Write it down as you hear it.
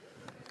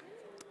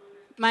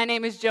My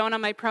name is Jonah.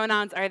 My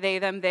pronouns are they,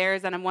 them,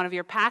 theirs, and I'm one of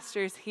your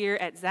pastors here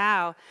at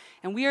Zao.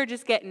 And we are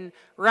just getting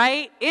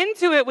right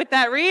into it with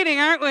that reading,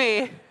 aren't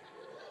we?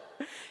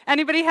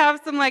 Anybody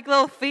have some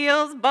little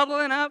feels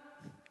bubbling up?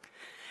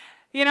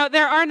 You know,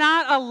 there are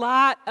not a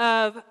lot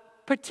of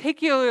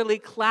particularly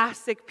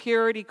classic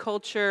purity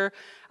culture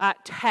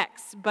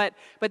texts, but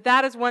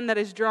that is one that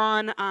is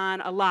drawn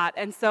on a lot.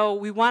 And so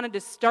we wanted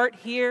to start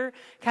here,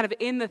 kind of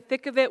in the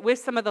thick of it, with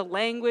some of the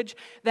language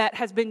that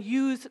has been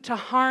used to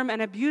harm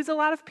and abuse a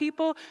lot of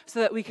people so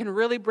that we can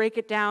really break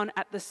it down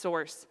at the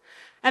source.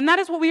 And that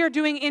is what we are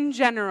doing in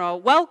general.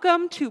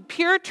 Welcome to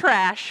Pure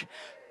Trash,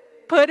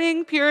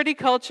 putting purity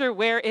culture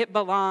where it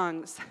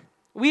belongs.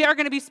 We are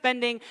going to be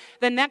spending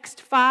the next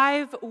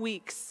 5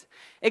 weeks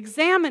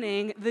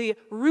examining the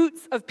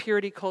roots of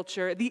purity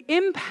culture, the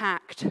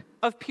impact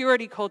of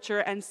purity culture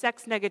and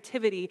sex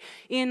negativity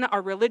in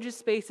our religious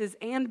spaces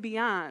and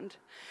beyond,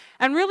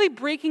 and really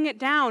breaking it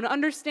down,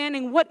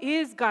 understanding what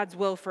is God's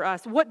will for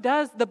us, what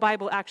does the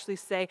Bible actually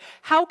say,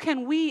 how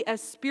can we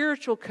as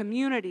spiritual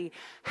community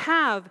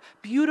have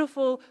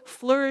beautiful,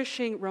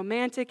 flourishing,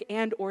 romantic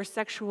and or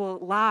sexual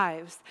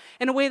lives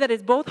in a way that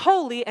is both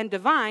holy and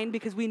divine,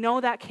 because we know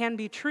that can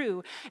be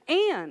true,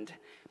 and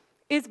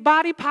is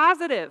body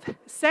positive,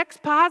 sex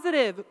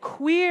positive,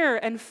 queer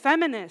and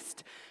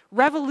feminist,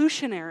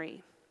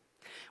 revolutionary.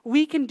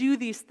 We can do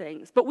these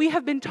things, but we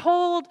have been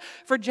told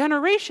for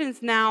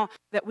generations now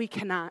that we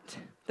cannot,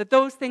 that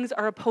those things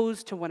are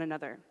opposed to one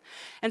another.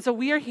 And so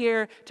we are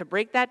here to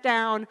break that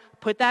down,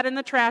 put that in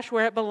the trash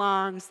where it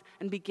belongs,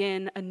 and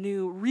begin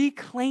anew,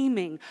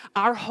 reclaiming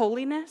our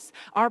holiness,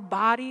 our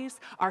bodies,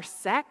 our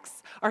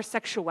sex, our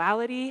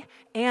sexuality,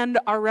 and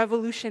our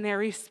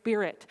revolutionary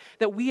spirit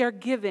that we are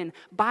given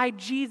by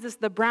Jesus,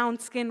 the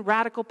brown-skinned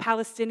radical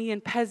Palestinian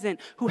peasant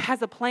who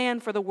has a plan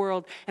for the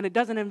world, and it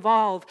doesn't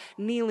involve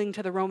kneeling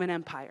to the Roman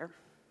Empire.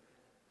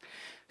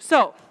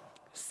 So,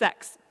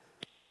 sex.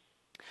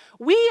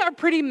 We are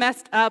pretty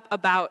messed up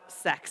about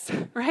sex,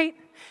 right?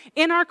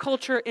 In our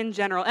culture in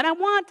general. And I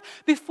want,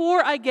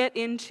 before I get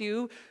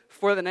into,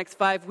 for the next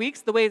 5 weeks,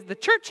 the ways the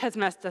church has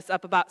messed us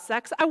up about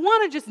sex, I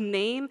want to just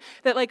name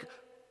that,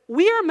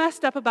 we are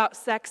messed up about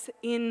sex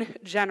in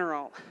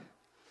general.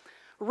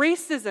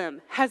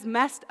 Racism has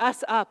messed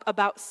us up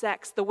about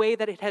sex, the way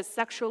that it has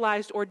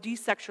sexualized or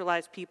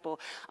desexualized people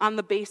on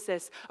the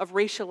basis of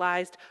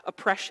racialized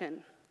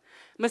oppression.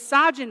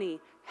 Misogyny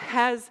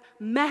has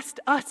messed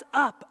us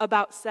up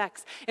about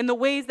sex in the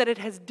ways that it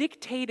has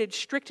dictated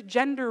strict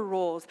gender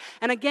roles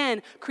and,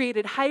 again,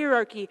 created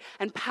hierarchy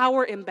and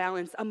power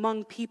imbalance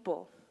among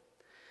people.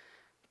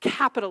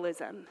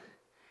 Capitalism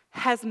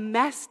has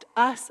messed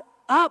us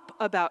up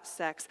about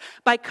sex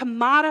by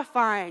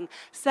commodifying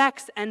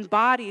sex and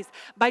bodies,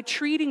 by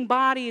treating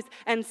bodies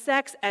and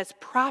sex as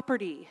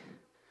property,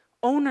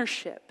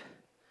 ownership.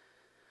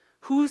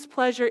 Whose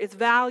pleasure is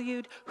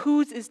valued,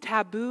 whose is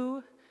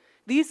taboo.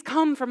 These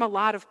come from a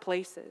lot of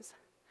places.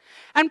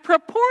 And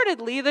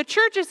purportedly, the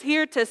church is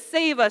here to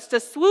save us, to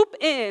swoop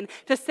in,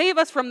 to save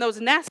us from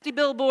those nasty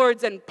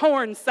billboards and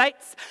porn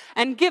sites,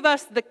 and give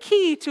us the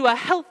key to a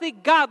healthy,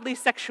 godly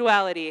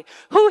sexuality.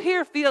 Who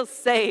here feels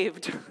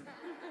saved?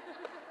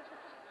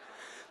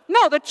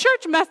 No, the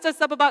church messed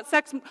us up about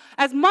sex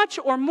as much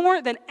or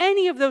more than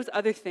any of those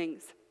other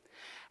things.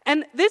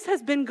 And this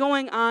has been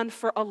going on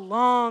for a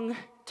long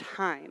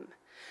time.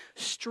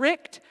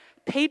 Strict,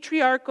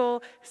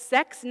 patriarchal,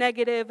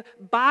 sex-negative,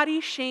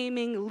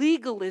 body-shaming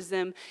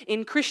legalism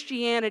in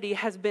Christianity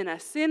has been a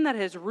sin that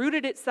has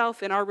rooted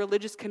itself in our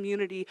religious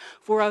community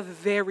for a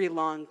very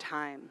long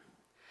time.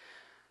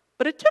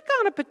 But it took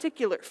on a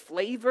particular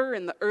flavor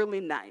in the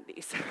early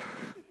 90s.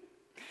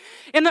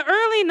 In the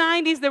early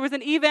 90s, there was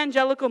an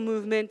evangelical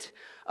movement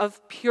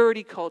of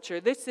purity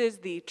culture. This is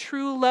the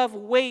true love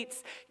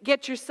waits,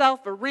 get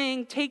yourself a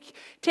ring, take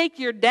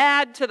your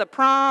dad to the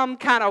prom,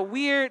 kind of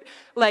weird,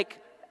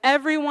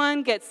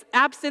 everyone gets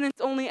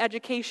abstinence-only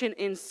education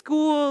in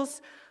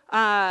schools,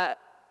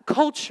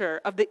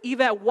 culture of the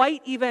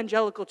white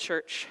evangelical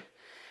church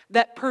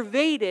that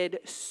pervaded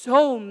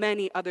so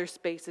many other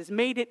spaces,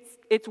 made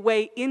its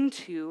way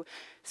into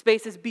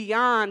spaces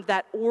beyond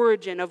that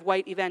origin of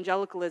white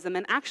evangelicalism,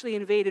 and actually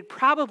invaded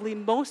probably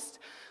most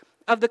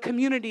of the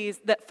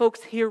communities that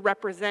folks here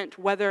represent,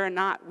 whether or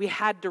not we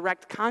had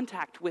direct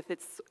contact with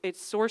its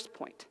source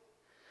point.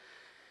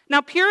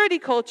 Now, purity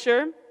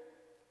culture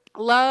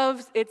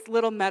loves its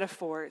little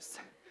metaphors.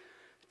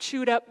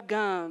 Chewed up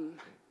gum,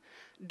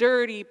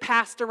 dirty,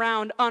 passed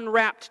around,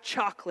 unwrapped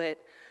chocolate,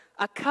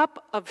 a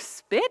cup of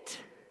spit.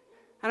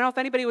 I don't know if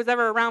anybody was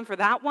ever around for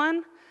that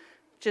one.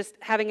 Just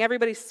having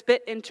everybody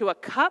spit into a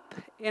cup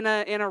in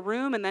a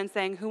room and then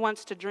saying, who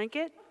wants to drink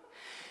it?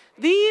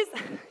 These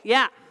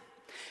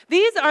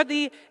are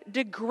the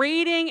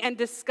degrading and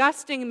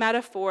disgusting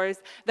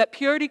metaphors that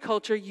purity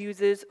culture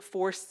uses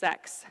for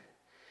sex.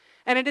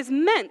 And it is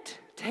meant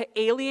to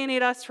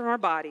alienate us from our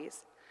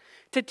bodies,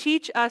 to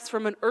teach us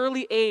from an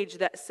early age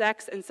that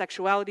sex and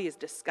sexuality is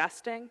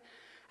disgusting,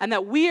 and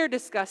that we are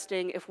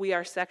disgusting if we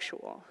are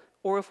sexual,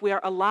 or if we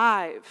are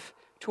alive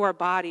to our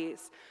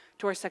bodies,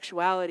 to our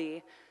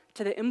sexuality,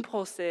 to the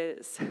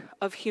impulses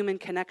of human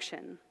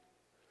connection.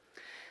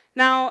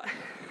 Now,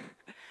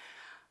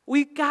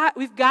 we've got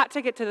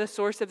to get to the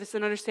source of this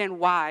and understand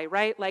why,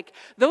 right? Like,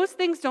 those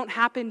things don't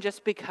happen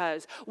just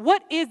because.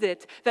 What is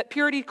it that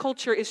purity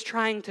culture is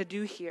trying to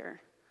do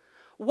here?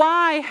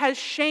 Why has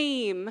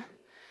shame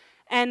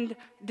and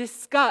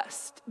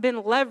disgust been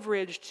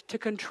leveraged to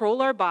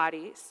control our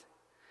bodies,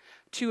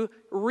 to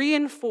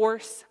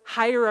reinforce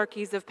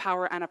hierarchies of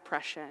power and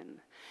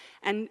oppression,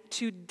 and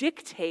to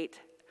dictate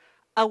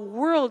a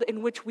world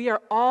in which we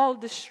are all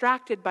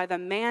distracted by the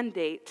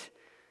mandate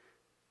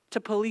to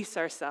police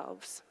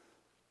ourselves,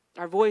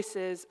 our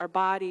voices, our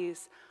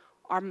bodies,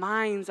 our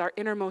minds, our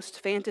innermost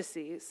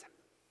fantasies?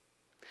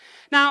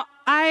 Now,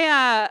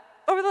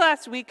 over the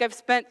last week, I've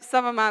spent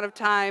some amount of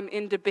time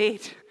in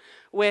debate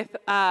with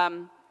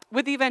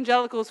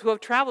evangelicals who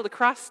have traveled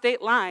across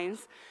state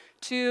lines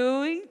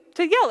to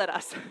yell at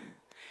us.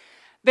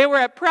 They were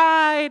at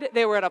Pride,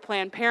 they were at a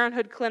Planned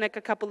Parenthood clinic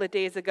a couple of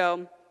days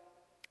ago,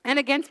 and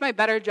against my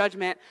better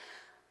judgment,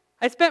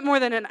 I spent more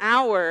than an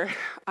hour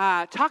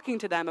talking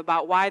to them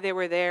about why they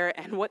were there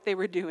and what they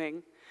were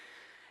doing.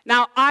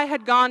 Now, I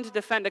had gone to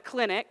defend a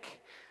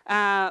clinic,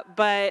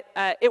 but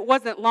it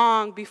wasn't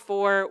long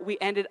before we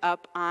ended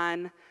up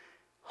on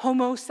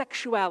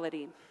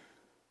homosexuality.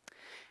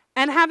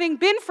 And having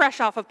been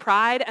fresh off of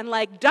Pride and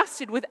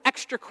dusted with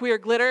extra queer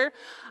glitter,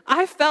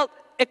 I felt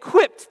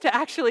equipped to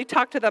actually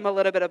talk to them a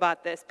little bit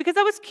about this because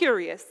I was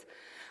curious.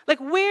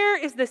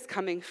 Where is this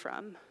coming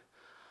from?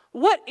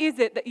 What is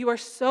it that you are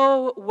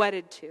so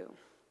wedded to?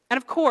 And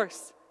of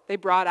course, they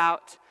brought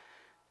out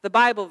the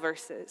Bible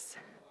verses,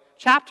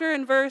 chapter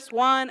and verse,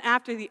 one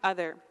after the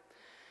other.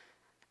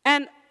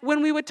 And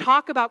when we would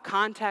talk about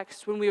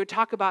context, when we would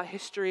talk about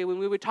history, when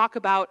we would talk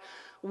about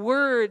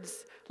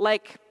words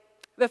like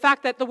the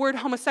fact that the word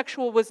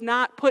homosexual was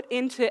not put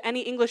into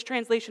any English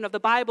translation of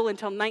the Bible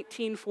until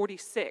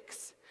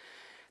 1946,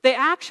 they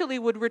actually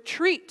would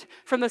retreat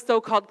from the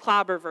so-called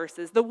clobber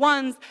verses, the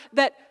ones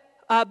that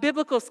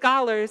biblical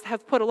scholars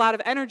have put a lot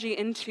of energy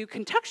into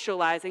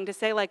contextualizing to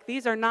say,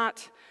 these are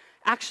not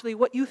actually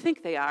what you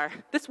think they are.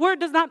 This word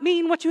does not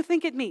mean what you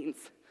think it means.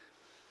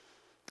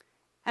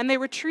 And they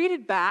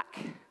retreated back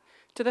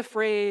to the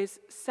phrase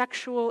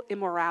sexual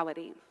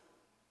immorality.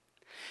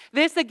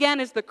 This, again,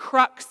 is the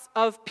crux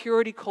of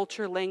purity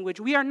culture language.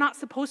 We are not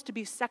supposed to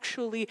be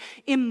sexually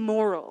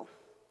immoral.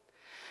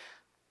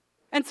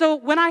 And so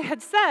when I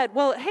had said,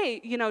 well,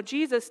 hey,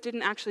 Jesus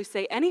didn't actually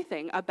say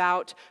anything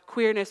about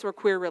queerness or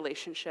queer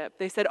relationship,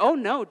 they said, oh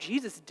no,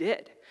 Jesus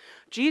did.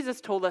 Jesus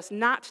told us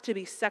not to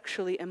be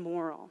sexually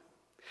immoral.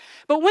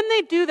 But when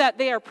they do that,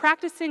 they are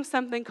practicing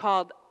something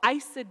called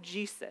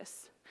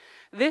eisegesis.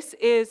 This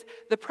is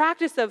the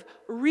practice of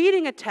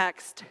reading a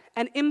text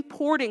and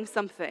importing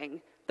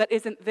something that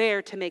isn't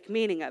there to make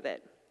meaning of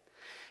it.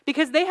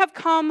 Because they have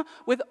come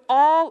with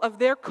all of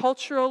their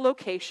cultural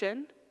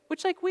location,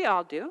 which we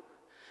all do,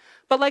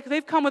 but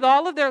they've come with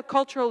all of their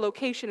cultural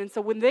location, and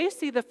so when they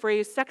see the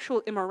phrase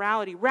sexual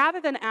immorality, rather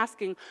than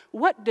asking,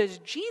 what does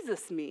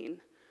Jesus mean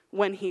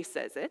when he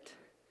says it,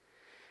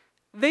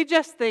 they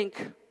just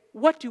think,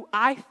 what do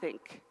I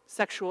think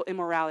sexual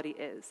immorality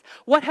is?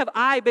 What have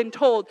I been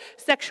told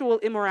sexual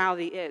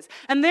immorality is?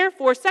 And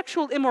therefore,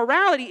 sexual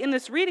immorality in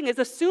this reading is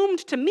assumed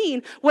to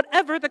mean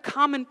whatever the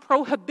common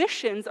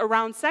prohibitions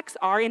around sex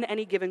are in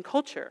any given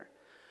culture.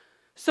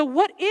 So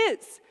what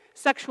is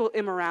sexual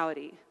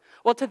immorality?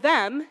 Well, to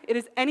them, it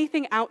is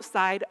anything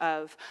outside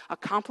of a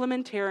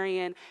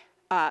complementarian,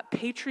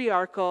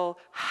 patriarchal,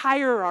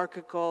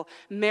 hierarchical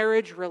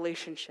marriage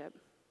relationship.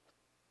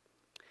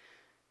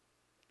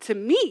 To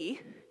me,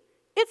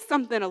 it's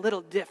something a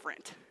little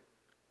different.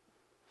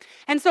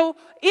 And so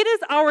it is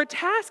our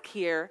task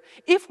here,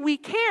 if we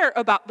care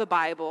about the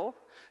Bible,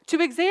 to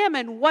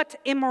examine what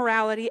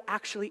immorality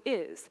actually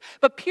is.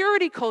 But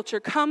purity culture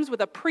comes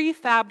with a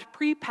prefabbed,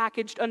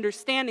 prepackaged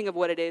understanding of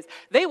what it is.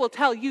 They will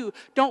tell you,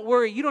 don't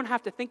worry, you don't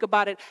have to think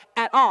about it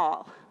at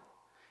all.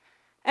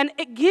 And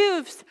it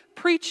gives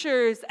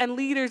preachers and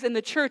leaders in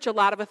the church a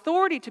lot of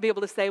authority to be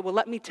able to say, well,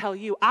 let me tell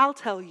you, I'll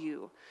tell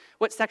you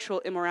what sexual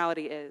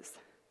immorality is.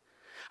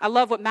 I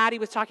love what Maddie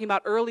was talking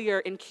about earlier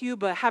in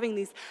Cuba, having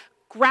these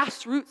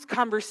grassroots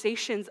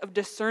conversations of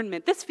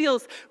discernment. This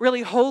feels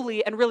really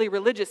holy and really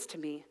religious to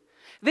me.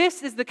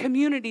 This is the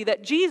community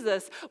that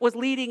Jesus was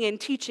leading in,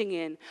 teaching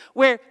in,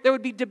 where there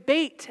would be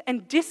debate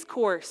and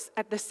discourse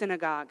at the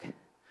synagogue,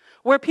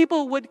 where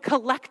people would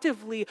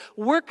collectively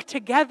work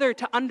together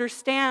to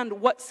understand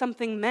what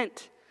something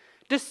meant,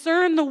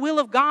 discern the will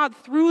of God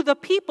through the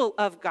people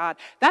of God.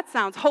 That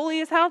sounds holy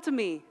as hell to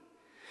me.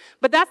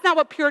 But that's not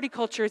what purity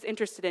culture is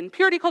interested in.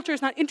 Purity culture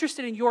is not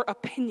interested in your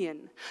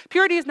opinion.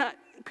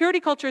 Purity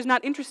culture is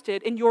not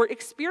interested in your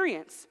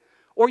experience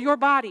or your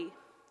body.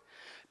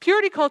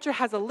 Purity culture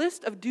has a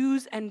list of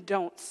do's and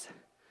don'ts,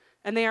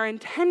 and they are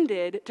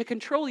intended to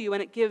control you,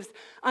 and it gives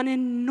an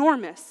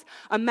enormous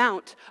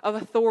amount of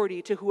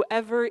authority to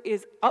whoever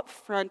is up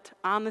front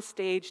on the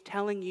stage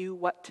telling you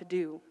what to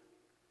do.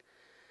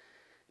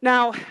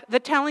 Now, the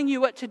telling you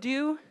what to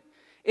do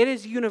It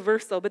is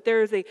universal, but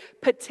there is a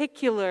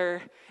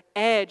particular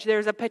edge,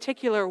 there's a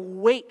particular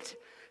weight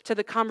to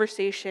the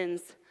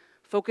conversations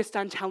focused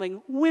on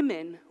telling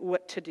women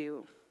what to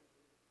do.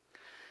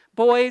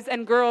 Boys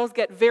and girls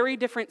get very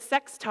different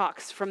sex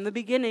talks from the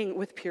beginning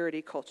with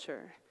purity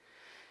culture.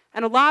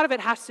 And a lot of it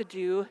has to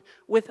do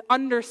with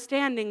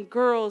understanding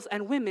girls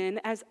and women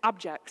as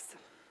objects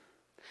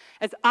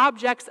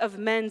of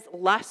men's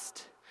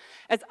lust,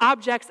 as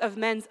objects of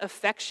men's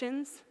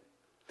affections.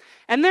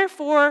 And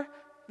therefore,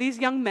 these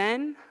young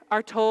men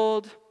are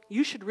told,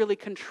 you should really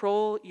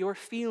control your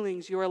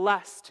feelings, your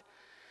lust.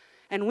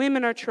 And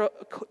women are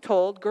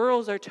told,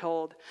 girls are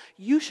told,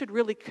 you should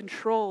really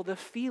control the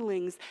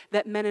feelings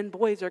that men and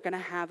boys are going to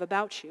have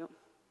about you.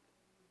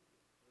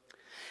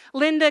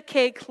 Linda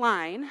K.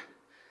 Klein,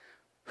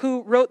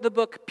 who wrote the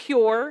book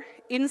Pure,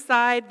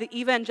 Inside the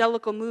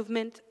Evangelical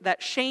Movement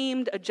That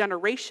Shamed a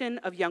Generation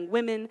of Young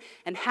Women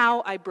and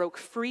How I Broke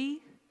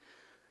Free,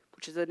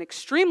 which is an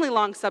extremely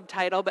long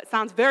subtitle, but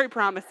sounds very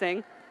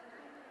promising.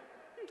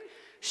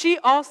 She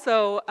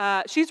also,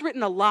 she's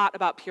written a lot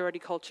about purity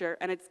culture,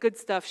 and it's good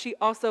stuff. She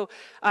also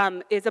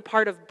is a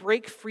part of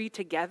Break Free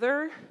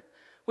Together,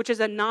 which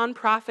is a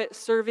nonprofit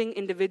serving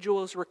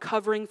individuals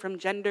recovering from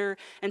gender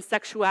and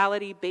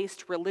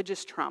sexuality-based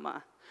religious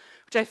trauma,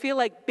 which I feel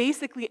like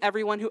basically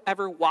everyone who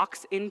ever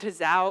walks into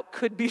Zao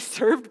could be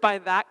served by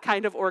that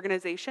kind of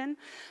organization.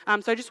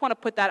 So I just want to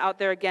put that out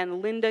there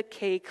again. Linda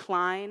K.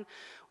 Klein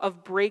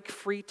of Break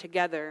Free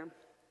Together.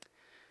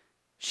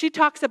 She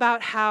talks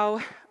about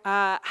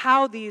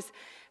how these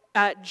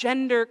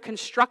gender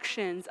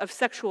constructions of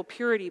sexual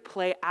purity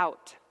play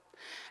out.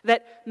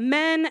 That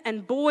men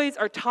and boys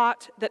are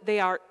taught that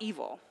they are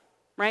evil,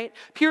 right?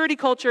 Purity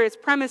culture is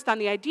premised on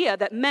the idea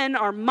that men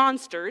are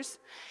monsters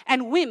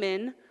and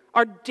women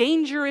are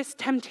dangerous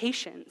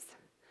temptations.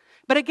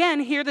 But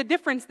again, hear the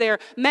difference there.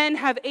 Men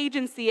have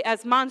agency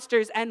as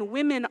monsters and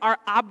women are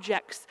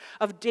objects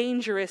of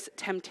dangerous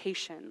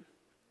temptation.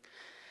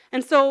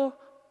 And so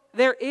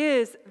there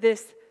is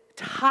this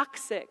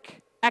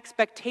toxic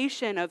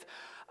expectation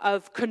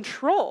of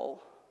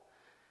control,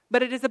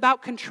 but it is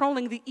about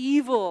controlling the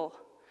evil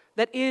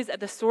that is at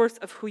the source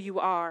of who you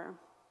are.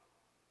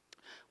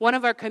 One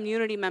of our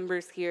community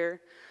members here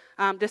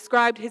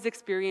described his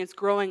experience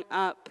growing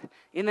up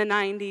in the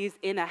 90s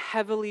in a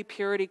heavily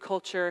purity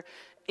culture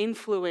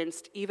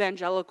influenced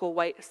evangelical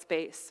white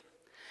space.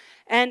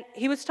 And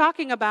he was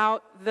talking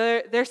about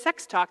their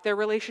sex talk, their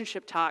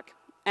relationship talk.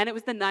 And it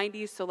was the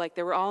 90s, so like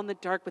they were all in the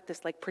dark with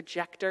this like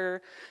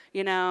projector,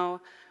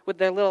 with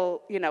their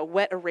little,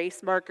 wet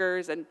erase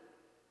markers. And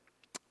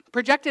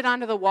projected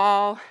onto the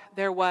wall,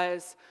 there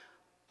was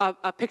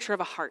a picture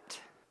of a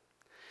heart.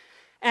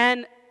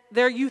 And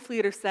their youth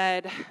leader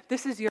said,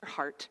 this is your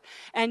heart.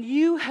 And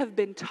you've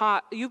been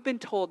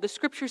told, the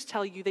scriptures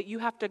tell you that you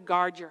have to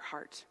guard your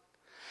heart.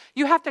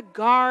 You have to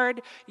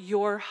guard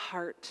your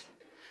heart.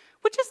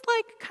 Which is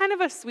like kind of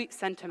a sweet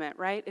sentiment,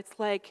 right? It's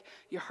like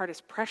your heart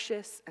is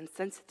precious and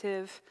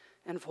sensitive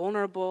and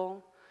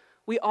vulnerable.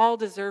 We all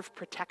deserve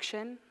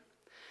protection.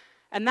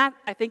 And that,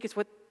 I think, is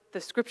what the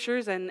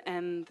scriptures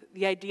and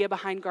the idea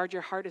behind guard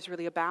your heart is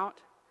really about.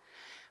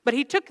 But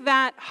he took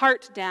that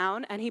heart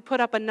down and he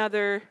put up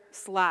another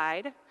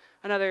slide,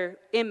 another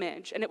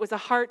image. And it was a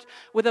heart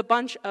with a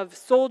bunch of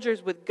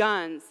soldiers with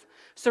guns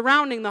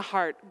surrounding the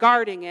heart,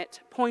 guarding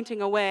it,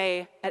 pointing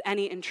away at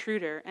any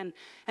intruder. And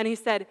he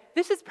said,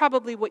 this is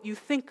probably what you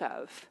think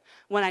of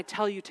when I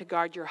tell you to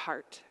guard your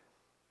heart.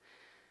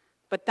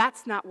 But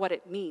that's not what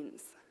it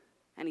means.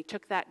 And he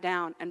took that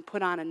down and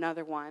put on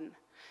another one.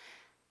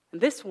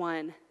 And this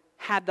one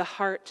had the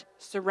heart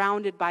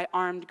surrounded by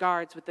armed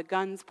guards with the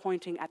guns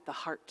pointing at the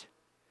heart.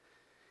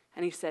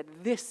 And he said,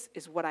 this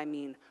is what I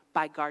mean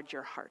by guard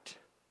your heart.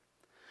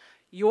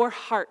 Your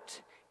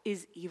heart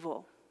is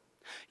evil.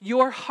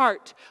 Your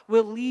heart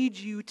will lead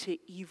you to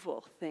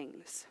evil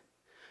things.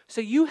 So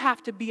you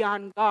have to be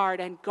on guard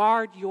and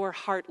guard your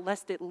heart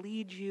lest it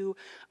lead you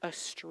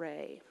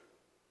astray.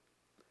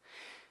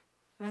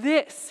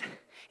 This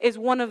is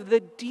one of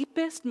the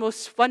deepest,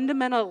 most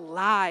fundamental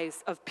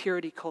lies of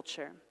purity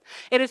culture.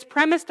 It is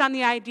premised on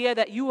the idea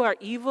that you are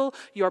evil,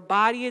 your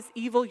body is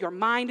evil, your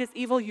mind is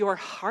evil, your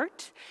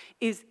heart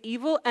is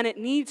evil, and it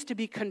needs to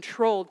be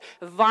controlled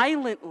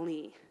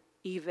violently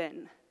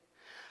even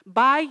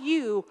by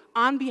you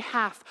on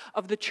behalf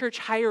of the church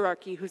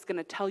hierarchy who's going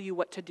to tell you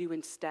what to do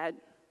instead.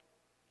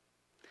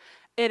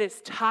 It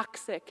is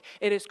toxic,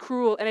 it is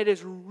cruel, and it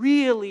is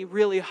really,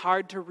 really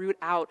hard to root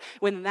out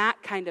when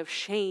that kind of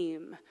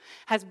shame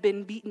has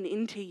been beaten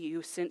into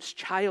you since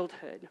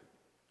childhood.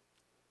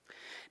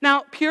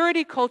 Now,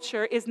 purity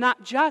culture is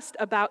not just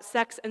about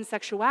sex and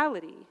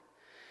sexuality.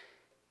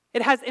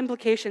 It has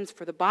implications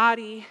for the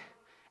body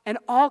and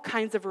all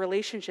kinds of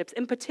relationships,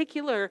 in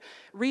particular,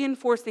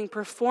 reinforcing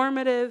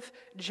performative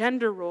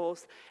gender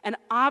roles and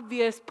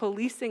obvious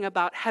policing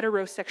about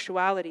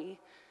heterosexuality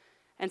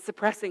and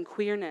suppressing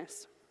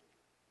queerness.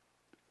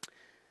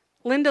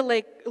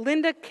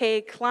 Linda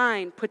K.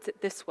 Klein puts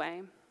it this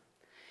way.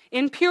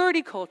 In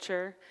purity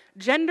culture,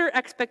 gender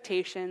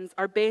expectations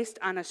are based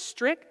on a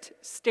strict,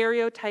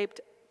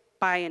 stereotyped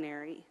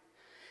binary.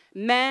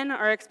 Men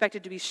are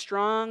expected to be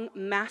strong,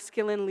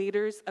 masculine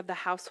leaders of the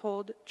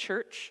household,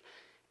 church,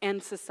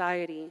 and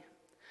society.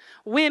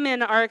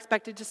 Women are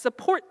expected to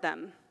support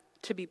them,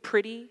 to be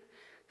pretty,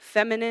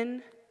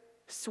 feminine,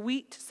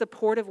 sweet,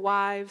 supportive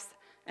wives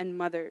and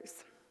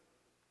mothers.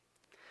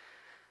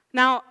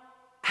 Now,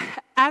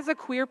 as a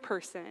queer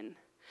person,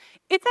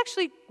 it's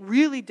actually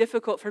really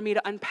difficult for me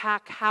to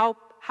unpack how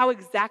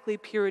exactly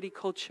purity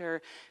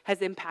culture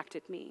has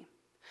impacted me.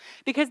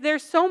 Because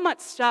there's so much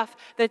stuff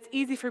that's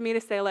easy for me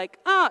to say like,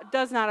 oh,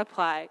 does not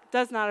apply,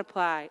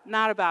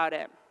 not about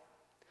it.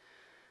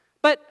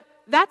 But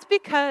that's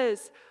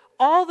because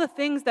all the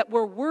things that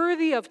were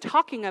worthy of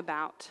talking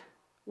about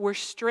were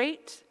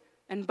straight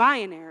and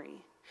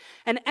binary,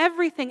 and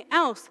everything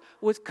else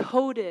was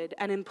coded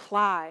and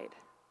implied.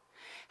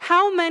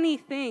 How many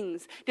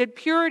things did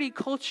purity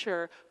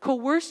culture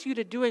coerce you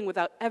to doing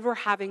without ever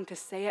having to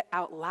say it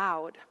out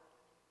loud?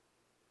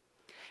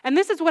 And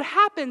this is what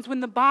happens when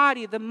the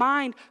body, the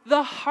mind,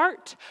 the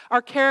heart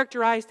are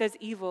characterized as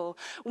evil.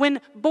 When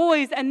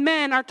boys and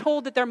men are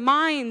told that their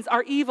minds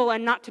are evil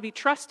and not to be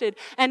trusted,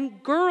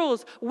 and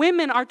girls,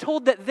 women are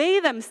told that they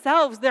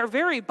themselves, their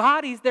very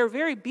bodies, their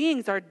very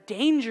beings are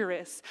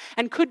dangerous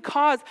and could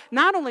cause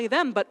not only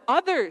them but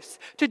others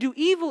to do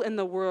evil in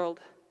the world.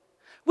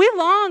 We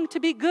long to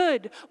be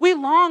good. We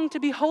long to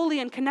be holy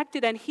and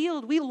connected and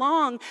healed. We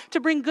long to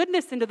bring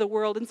goodness into the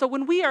world. And so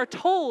when we are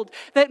told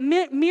that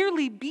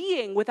merely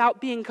being without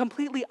being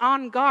completely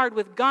on guard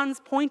with guns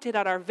pointed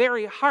at our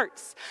very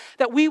hearts,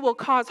 that we will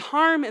cause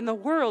harm in the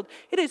world,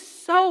 it is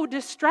so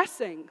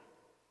distressing.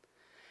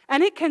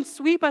 And it can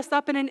sweep us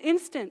up in an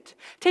instant,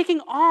 taking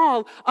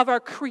all of our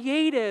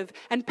creative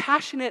and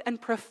passionate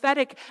and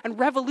prophetic and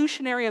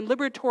revolutionary and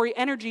liberatory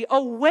energy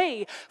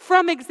away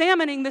from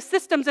examining the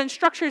systems and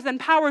structures and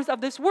powers of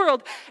this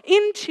world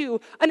into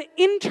an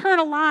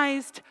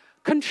internalized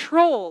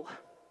control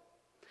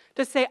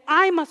to say,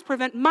 I must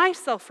prevent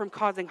myself from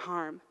causing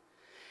harm.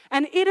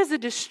 And it is a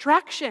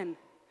distraction.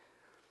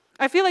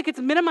 I feel like it's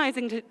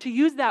minimizing to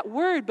use that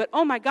word, but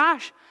oh my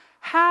gosh,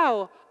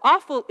 how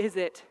awful is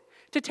it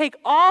to take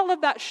all of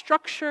that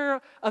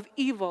structure of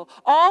evil,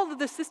 all of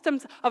the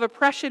systems of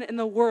oppression in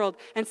the world,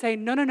 and say,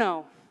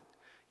 no.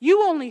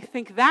 You only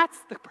think that's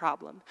the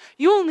problem.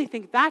 You only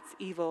think that's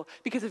evil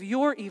because of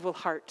your evil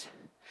heart.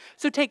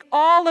 So take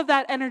all of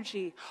that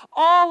energy,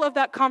 all of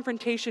that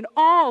confrontation,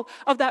 all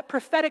of that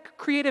prophetic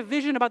creative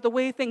vision about the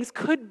way things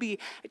could be,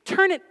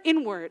 turn it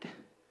inward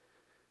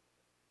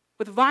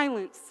with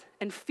violence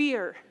and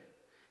fear,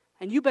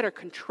 and you better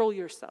control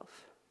yourself.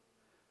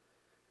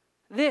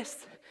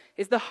 This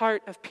is the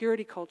heart of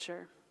purity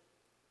culture.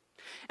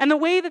 And the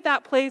way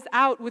that plays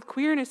out with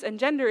queerness and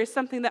gender is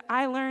something that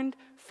I learned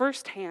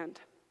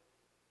firsthand.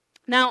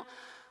 Now,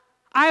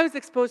 I was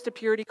exposed to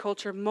purity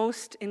culture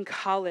most in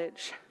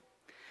college.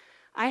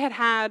 I had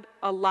had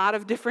a lot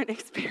of different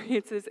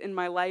experiences in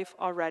my life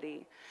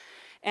already.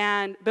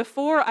 And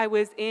before I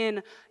was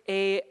in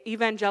an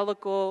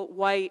evangelical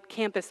white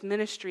campus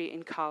ministry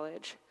in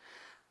college,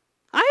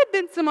 I had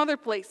been some other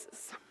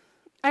places.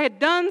 I had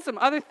done some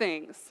other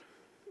things.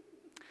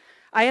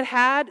 I had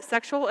had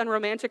sexual and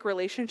romantic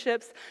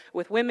relationships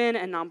with women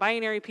and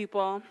non-binary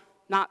people.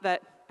 Not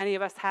that any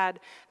of us had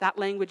that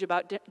language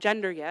about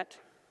gender yet.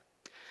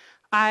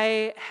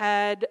 I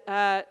had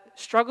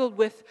struggled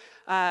with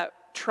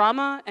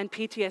trauma and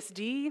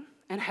PTSD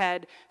and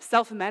had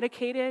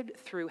self-medicated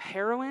through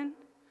heroin.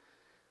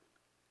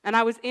 And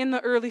I was in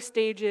the early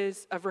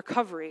stages of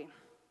recovery.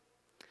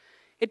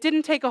 It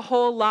didn't take a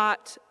whole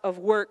lot of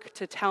work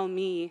to tell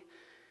me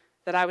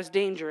that I was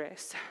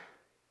dangerous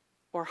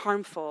or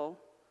harmful,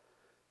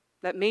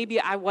 that maybe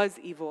I was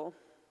evil.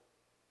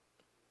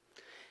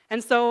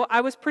 And so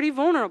I was pretty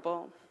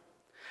vulnerable.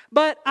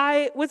 But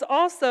I was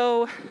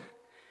also,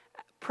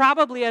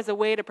 probably as a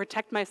way to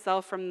protect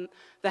myself from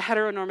the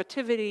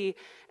heteronormativity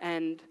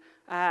and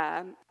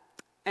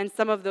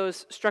some of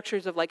those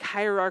structures of like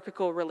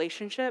hierarchical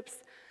relationships,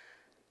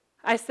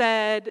 I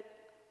said,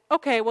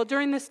 okay, well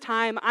during this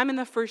time, I'm in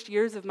the first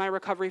years of my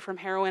recovery from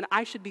heroin,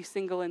 I should be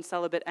single and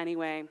celibate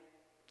anyway.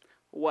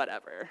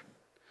 Whatever.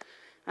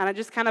 And I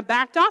just kind of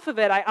backed off of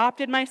it. I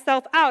opted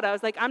myself out. I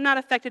was like, I'm not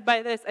affected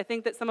by this. I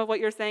think that some of what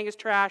you're saying is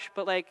trash,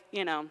 but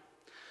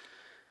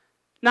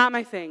not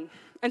my thing.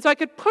 And so I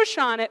could push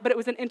on it, but it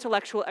was an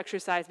intellectual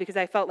exercise because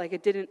I felt like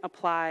it didn't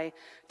apply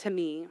to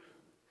me.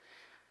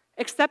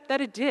 Except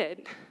that it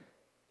did.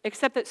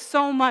 Except that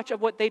so much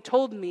of what they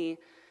told me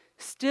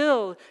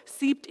still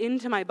seeped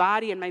into my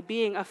body and my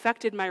being,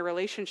 affected my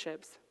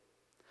relationships.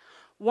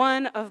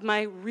 One of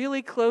my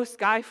really close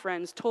guy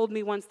friends told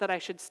me once that I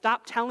should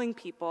stop telling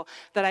people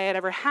that I had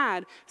ever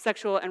had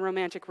sexual and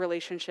romantic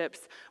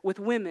relationships with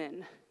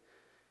women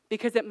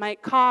because it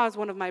might cause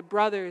one of my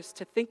brothers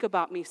to think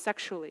about me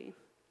sexually.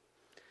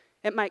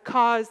 It might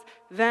cause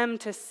them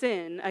to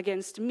sin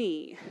against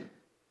me.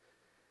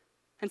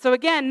 And so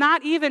again,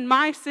 not even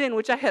my sin,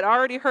 which I had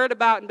already heard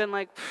about and been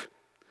like,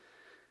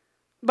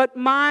 but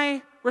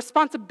my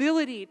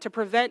responsibility to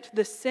prevent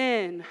the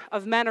sin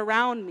of men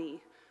around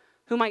me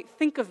who might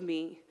think of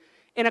me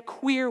in a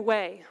queer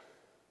way.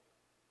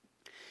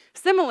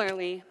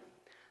 Similarly,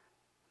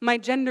 my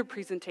gender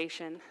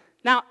presentation.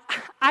 Now,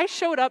 I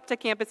showed up to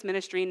campus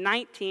ministry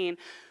 19,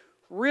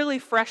 really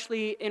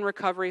freshly in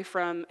recovery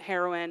from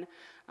heroin,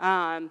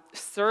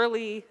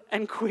 surly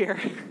and queer.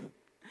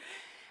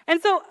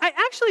 And so I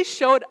actually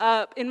showed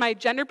up in my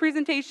gender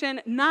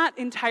presentation not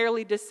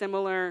entirely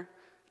dissimilar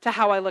to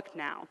how I look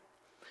now.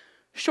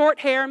 Short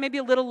hair, maybe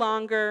a little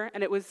longer,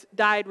 and it was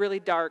dyed really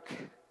dark.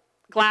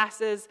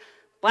 Glasses,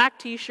 black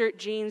t-shirt,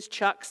 jeans,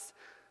 Chucks,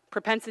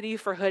 propensity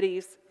for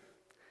hoodies.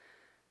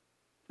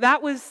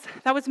 That was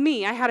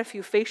me. I had a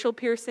few facial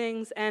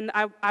piercings, and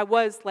I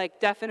was like,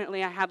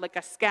 definitely, I had like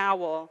a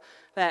scowl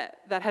that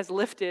has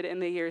lifted in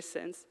the years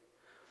since.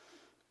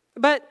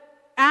 But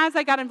as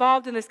I got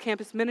involved in this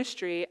campus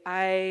ministry,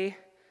 I,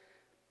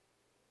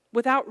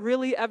 without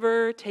really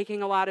ever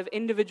taking a lot of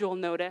individual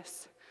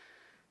notice,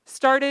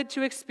 started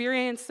to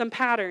experience some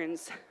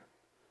patterns.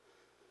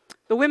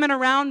 The women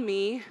around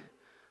me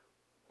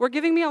were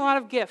giving me a lot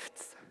of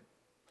gifts.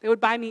 They would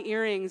buy me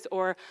earrings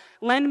or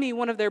lend me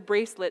one of their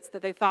bracelets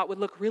that they thought would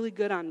look really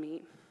good on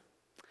me.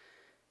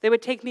 They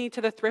would take me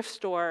to the thrift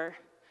store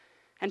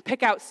and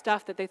pick out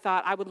stuff that they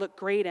thought I would look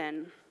great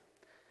in.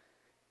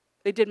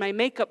 They did my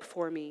makeup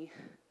for me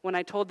when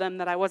I told them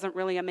that I wasn't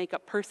really a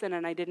makeup person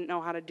and I didn't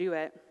know how to do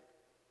it.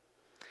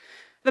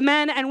 The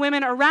men and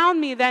women around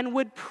me then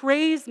would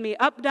praise me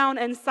up, down,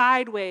 and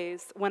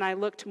sideways when I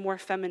looked more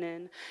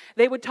feminine.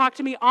 They would talk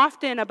to me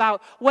often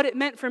about what it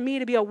meant for me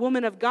to be a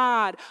woman of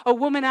God, a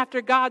woman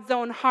after God's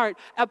own heart,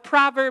 a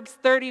Proverbs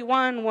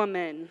 31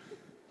 woman.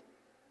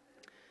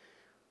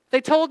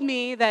 They told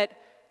me that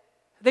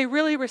they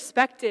really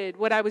respected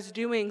what I was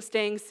doing,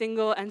 staying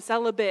single and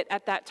celibate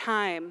at that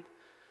time,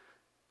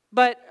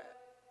 but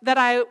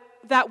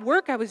that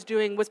work I was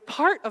doing was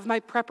part of my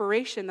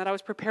preparation, that I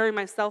was preparing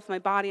myself, my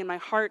body, and my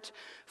heart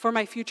for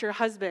my future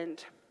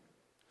husband.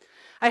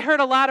 I heard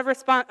a lot of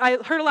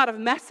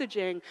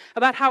messaging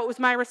about how it was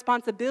my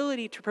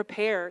responsibility to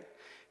prepare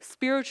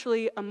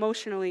spiritually,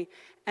 emotionally,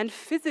 and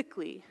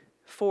physically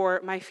for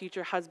my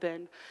future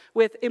husband,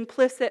 with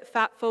implicit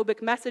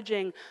fat-phobic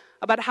messaging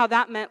about how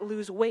that meant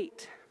lose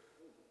weight.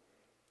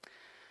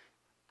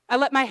 I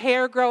let my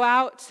hair grow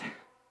out.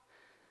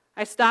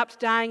 I stopped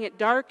dyeing it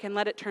dark and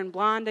let it turn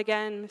blonde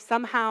again.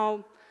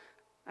 Somehow,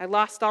 I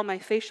lost all my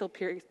facial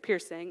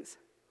piercings.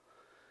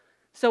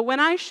 So when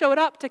I showed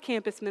up to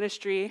campus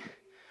ministry,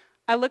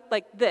 I looked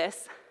like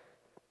this.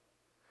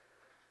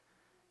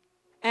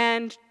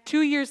 And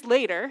 2 years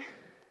later,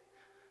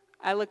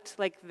 I looked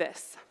like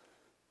this.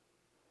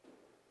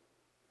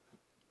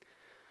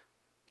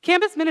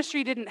 Campus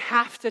ministry didn't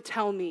have to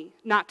tell me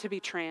not to be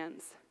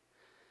trans.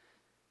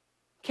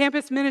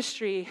 Campus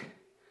ministry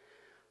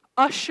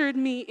ushered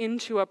me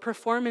into a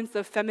performance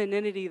of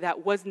femininity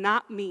that was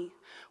not me,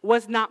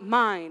 was not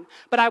mine,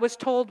 but I was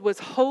told was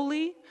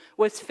holy,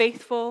 was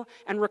faithful,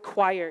 and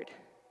required.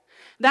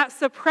 That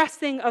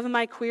suppressing of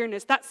my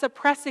queerness, that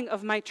suppressing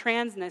of my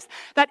transness,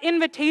 that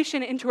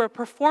invitation into a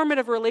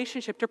performative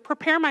relationship to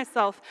prepare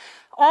myself,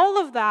 all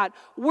of that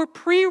were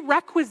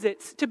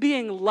prerequisites to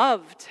being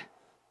loved.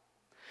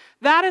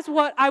 That is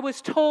what I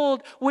was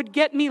told would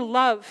get me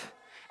love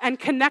and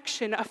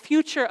connection, a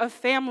future of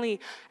family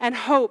and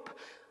hope,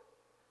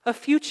 a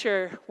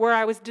future where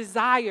I was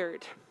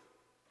desired.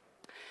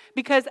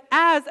 Because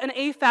as an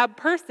AFAB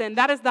person,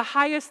 that is the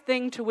highest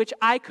thing to which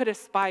I could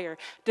aspire,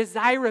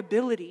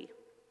 desirability.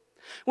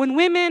 When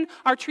women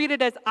are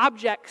treated as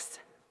objects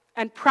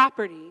and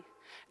property,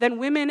 then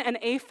women and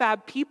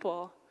AFAB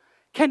people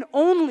can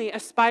only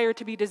aspire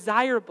to be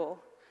desirable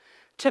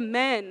to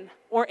men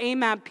or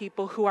AMAB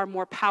people who are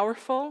more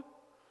powerful,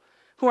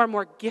 who are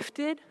more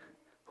gifted,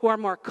 who are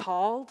more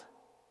called.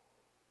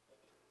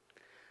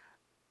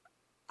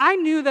 I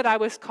knew that I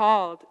was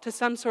called to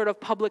some sort of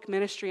public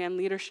ministry and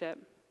leadership.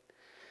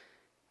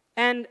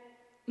 And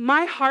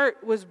my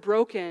heart was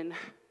broken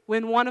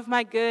when one of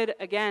my good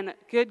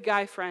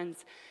guy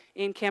friends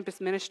in campus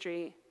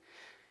ministry,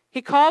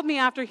 he called me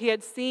after he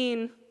had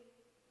seen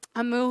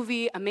a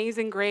movie,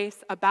 Amazing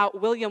Grace, about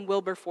William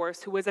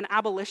Wilberforce, who was an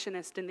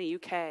abolitionist in the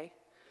UK.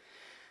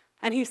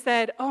 And he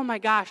said, oh my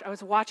gosh, I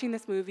was watching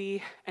this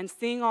movie and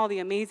seeing all the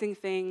amazing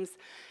things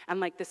and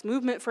like this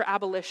movement for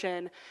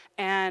abolition,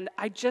 and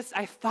I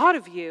thought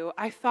of you,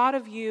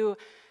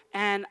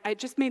 and it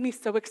just made me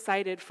so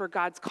excited for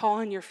God's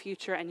call in your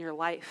future and your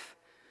life.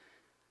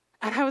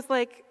 And I was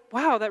like,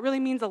 wow, that really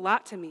means a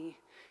lot to me.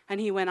 And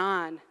he went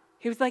on.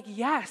 He was like,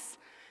 yes.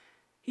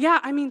 Yeah,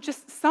 I mean,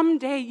 just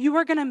someday you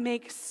are going to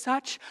make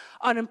such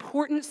an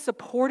important,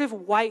 supportive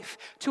wife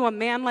to a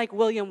man like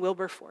William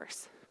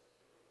Wilberforce.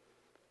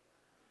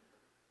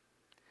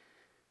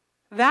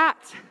 That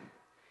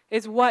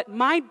is what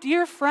my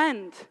dear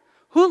friend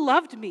who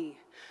loved me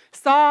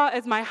saw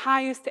as my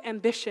highest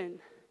ambition,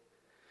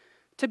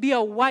 to be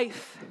a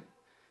wife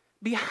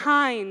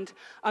behind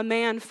a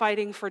man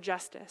fighting for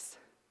justice.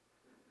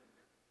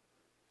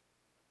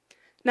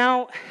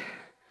 Now,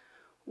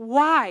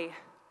 why?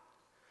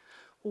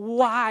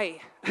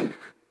 Why?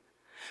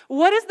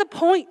 What is the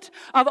point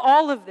of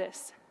all of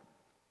this?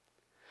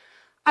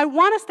 I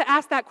want us to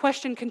ask that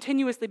question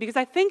continuously because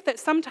I think that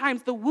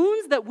sometimes the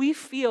wounds that we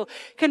feel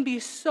can be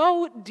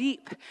so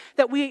deep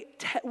that we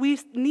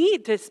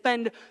need to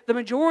spend the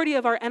majority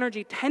of our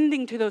energy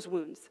tending to those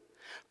wounds,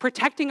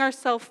 protecting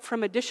ourselves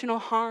from additional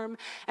harm,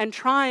 and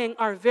trying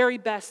our very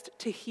best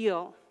to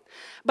heal.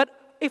 But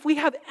if we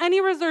have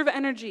any reserve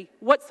energy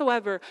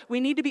whatsoever, we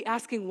need to be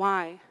asking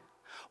why.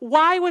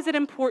 Why was it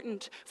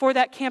important for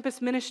that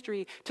campus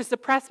ministry to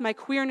suppress my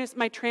queerness,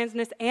 my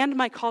transness, and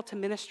my call to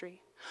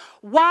ministry?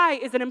 Why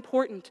is it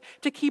important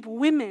to keep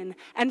women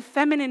and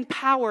feminine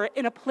power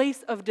in a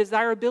place of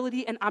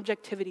desirability and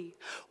objectivity?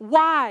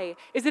 Why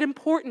is it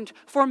important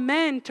for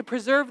men to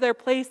preserve their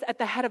place at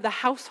the head of the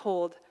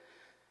household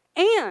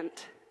and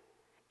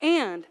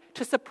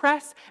to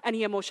suppress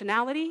any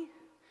emotionality,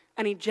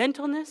 any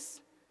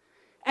gentleness,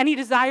 any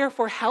desire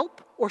for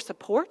help or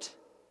support?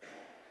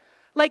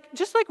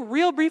 Just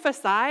real brief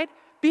aside,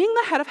 being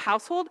the head of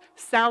household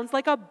sounds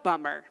like a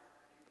bummer.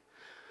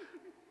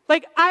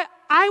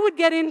 I would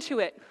get into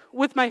it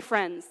with my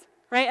friends,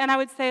 right? And I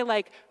would say,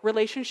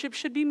 relationships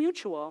should be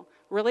mutual.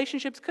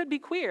 Relationships could be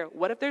queer.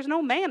 What if there's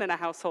no man in a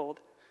household?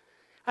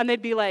 And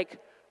they'd be like,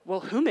 well,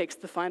 who makes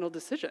the final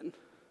decision?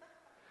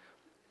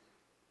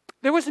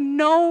 There was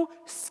no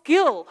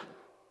skill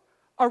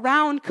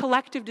around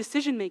collective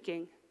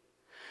decision-making.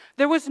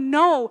 There was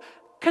no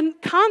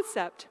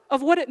concept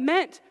of what it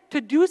meant to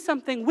do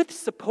something with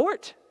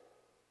support.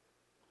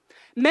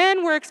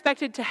 Men were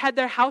expected to head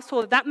their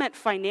household. That meant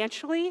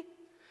financially.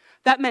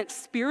 That meant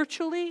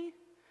spiritually.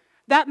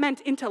 That meant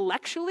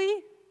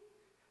intellectually.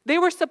 They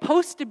were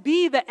supposed to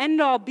be the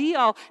end-all,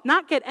 be-all,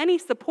 not get any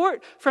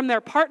support from their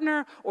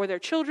partner or their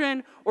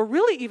children or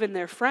really even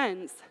their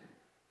friends.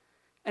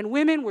 And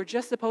women were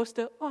just supposed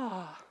to,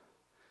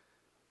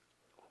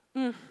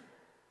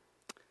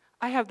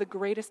 I have the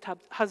greatest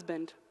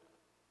husband.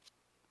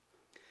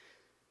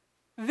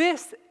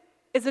 This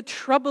is a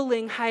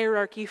troubling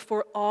hierarchy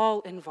for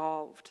all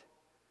involved.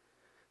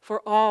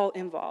 For all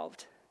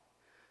involved.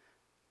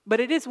 But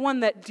it is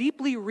one that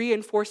deeply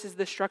reinforces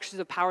the structures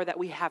of power that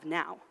we have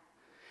now.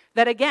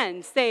 That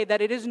again say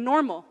that it is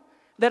normal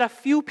that a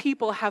few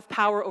people have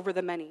power over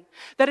the many.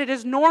 That it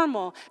is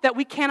normal that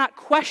we cannot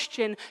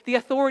question the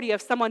authority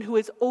of someone who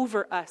is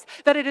over us.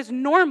 That it is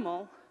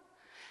normal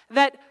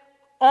that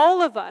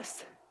all of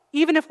us,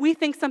 even if we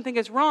think something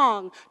is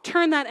wrong,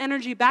 turn that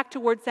energy back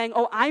towards saying,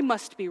 oh, I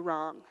must be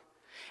wrong.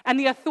 And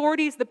the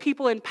authorities, the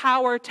people in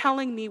power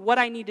telling me what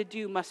I need to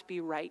do must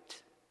be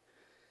right.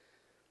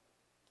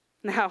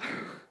 Now,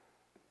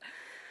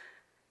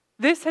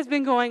 this has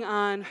been going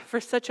on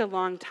for such a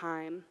long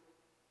time.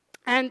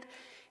 And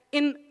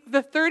in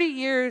the 30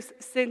 years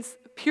since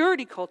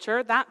purity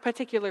culture, that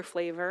particular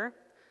flavor,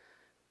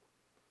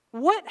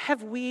 what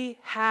have we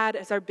had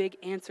as our big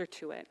answer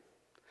to it?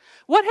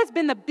 What has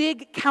been the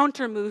big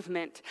counter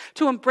movement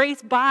to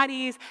embrace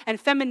bodies and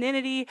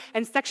femininity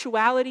and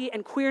sexuality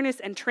and queerness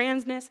and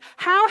transness?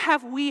 How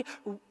have we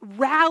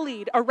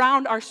rallied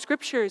around our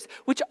scriptures,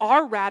 which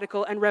are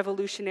radical and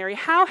revolutionary?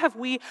 How have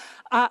we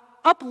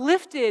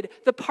uplifted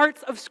the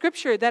parts of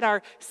scripture that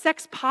are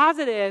sex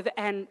positive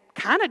and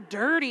kind of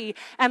dirty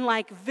and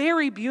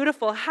very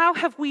beautiful? How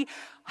have we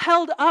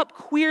held up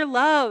queer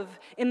love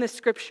in the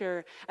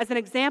scripture as an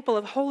example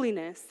of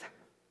holiness?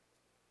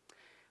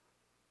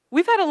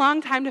 We've had a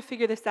long time to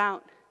figure this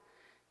out.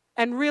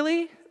 And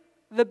really,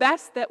 the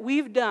best that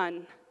we've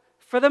done,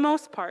 for the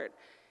most part,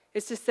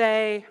 is to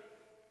say,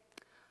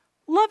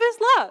 love is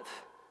love.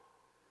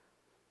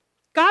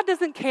 God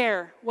doesn't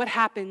care what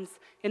happens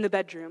in the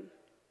bedroom.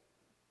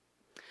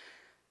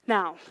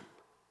 Now,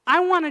 I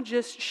want to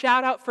just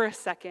shout out for a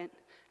second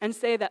and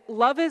say that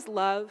love is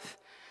love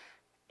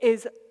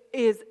is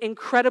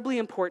incredibly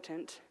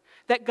important.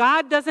 That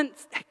God doesn't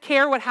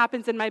care what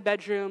happens in my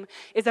bedroom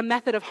is a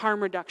method of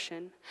harm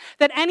reduction.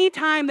 That any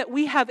time that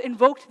we have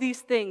invoked these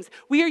things,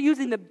 we are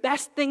using the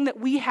best thing that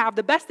we have,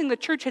 the best thing the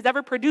church has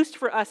ever produced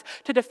for us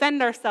to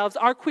defend ourselves,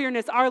 our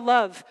queerness, our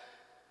love.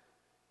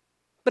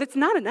 But it's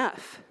not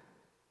enough.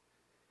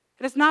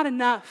 It is not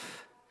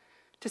enough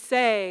to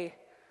say,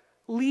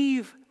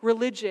 leave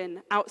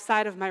religion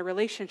outside of my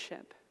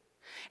relationship.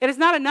 It is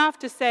not enough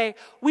to say,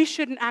 we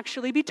shouldn't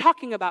actually be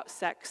talking about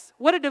sex.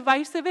 What a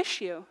divisive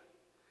issue.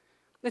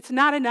 It's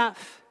not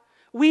enough.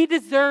 We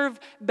deserve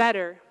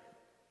better.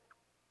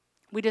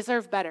 We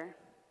deserve better.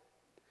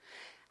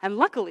 And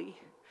luckily,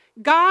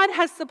 God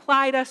has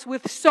supplied us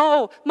with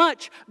so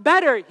much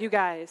better, you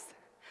guys.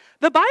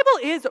 The Bible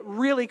is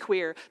really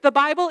queer. The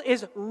Bible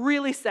is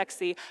really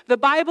sexy. The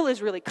Bible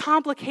is really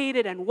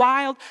complicated and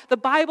wild. The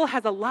Bible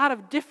has a lot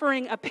of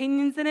differing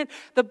opinions in it.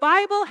 The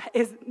Bible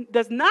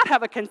does not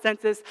have a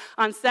consensus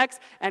on sex,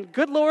 and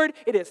good Lord,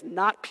 it is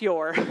not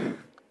pure.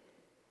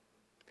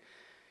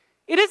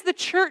 It is the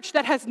church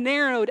that has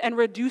narrowed and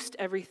reduced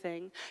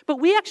everything. But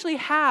we actually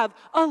have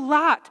a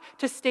lot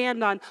to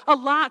stand on, a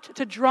lot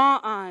to draw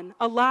on,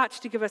 a lot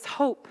to give us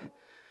hope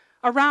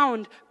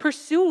around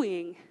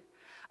pursuing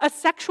a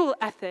sexual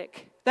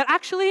ethic that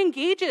actually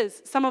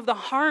engages some of the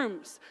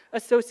harms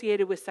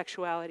associated with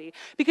sexuality.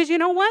 Because you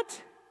know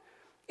what?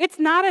 It's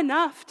not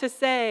enough to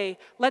say,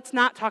 let's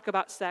not talk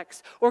about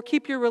sex or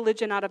keep your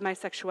religion out of my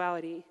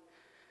sexuality.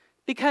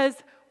 Because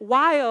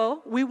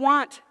while we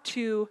want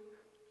to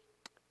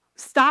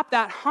stop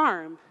that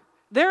harm,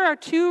 there are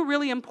two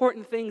really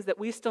important things that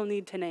we still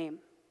need to name.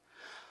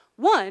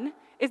 One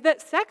is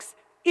that sex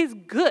is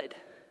good.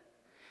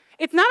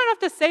 It's not enough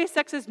to say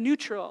sex is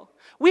neutral.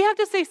 We have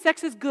to say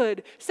sex is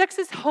good. Sex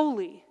is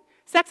holy.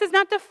 Sex is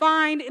not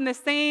defined in the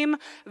same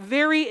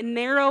very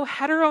narrow,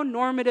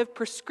 heteronormative,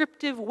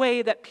 prescriptive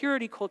way that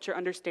purity culture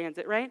understands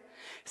it, right?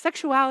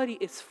 Sexuality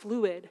is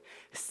fluid.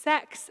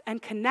 Sex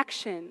and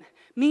connection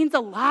means a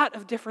lot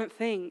of different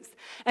things.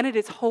 And it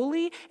is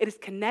holy, it is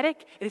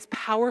kinetic, it is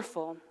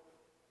powerful.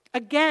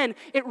 Again,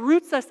 it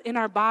roots us in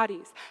our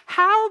bodies.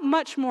 How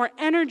much more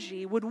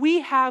energy would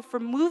we have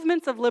for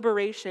movements of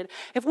liberation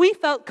if we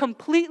felt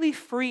completely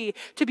free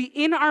to be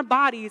in our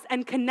bodies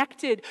and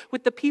connected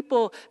with the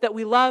people that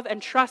we love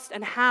and trust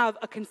and have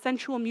a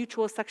consensual,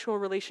 mutual sexual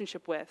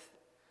relationship with?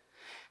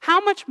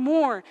 How much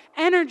more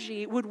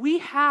energy would we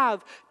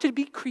have to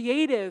be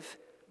creative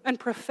and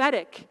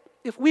prophetic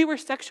if we were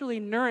sexually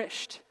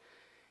nourished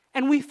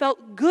and we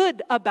felt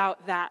good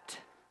about that?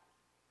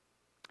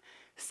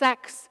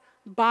 Sex,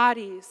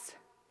 bodies,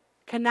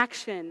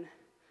 connection.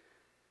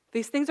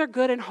 These things are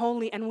good and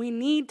holy, and we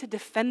need to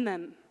defend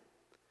them,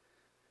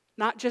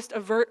 not just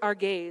avert our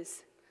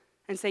gaze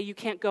and say, you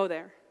can't go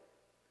there.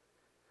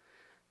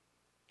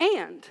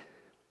 And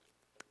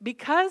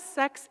because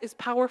sex is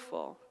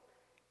powerful,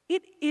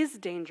 it is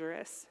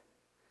dangerous.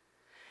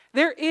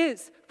 There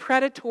is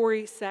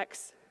predatory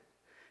sex.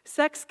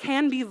 Sex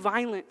can be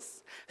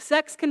violence.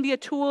 Sex can be a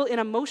tool in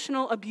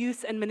emotional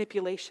abuse and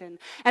manipulation.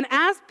 And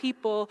as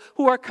people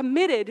who are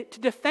committed to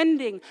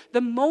defending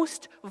the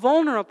most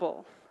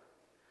vulnerable,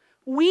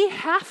 we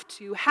have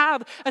to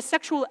have a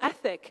sexual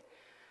ethic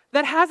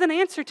that has an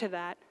answer to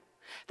that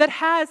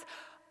has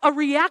a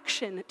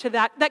reaction to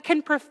that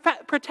can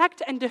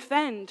protect and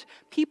defend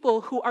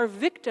people who are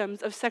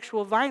victims of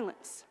sexual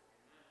violence.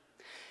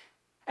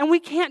 And we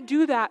can't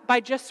do that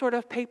by just sort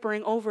of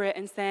papering over it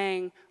and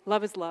saying,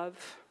 love is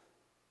love.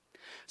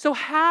 So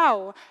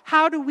how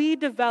do we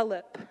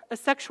develop a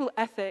sexual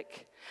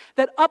ethic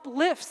that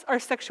uplifts our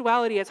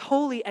sexuality as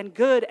holy and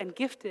good and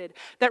gifted,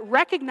 that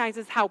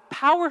recognizes how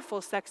powerful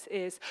sex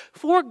is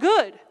for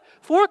good,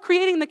 for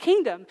creating the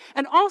kingdom,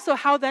 and also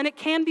how then it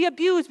can be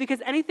abused, because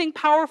anything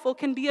powerful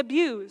can be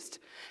abused,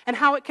 and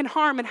how it can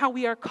harm, and how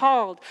we are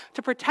called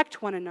to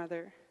protect one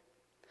another?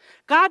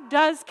 God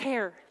does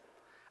care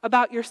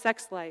about your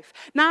sex life,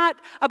 not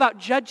about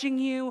judging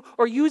you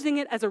or using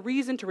it as a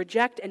reason to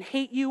reject and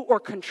hate you or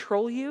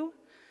control you.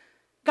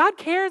 God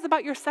cares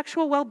about your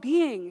sexual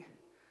well-being,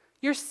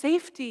 your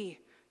safety,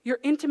 your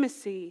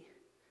intimacy.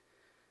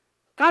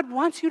 God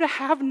wants you to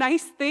have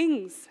nice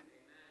things.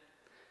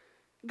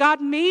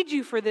 God made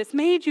you for this,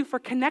 made you for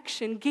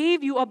connection,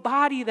 gave you a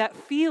body that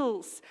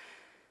feels,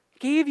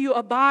 gave you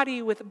a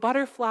body with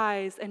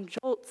butterflies and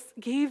jolts,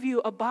 gave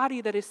you a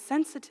body that is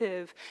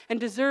sensitive and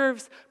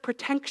deserves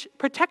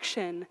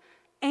protection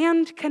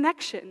and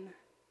connection.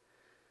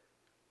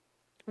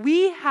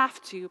 We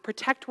have to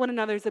protect one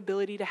another's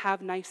ability to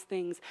have nice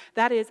things.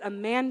 That is a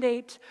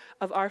mandate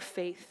of our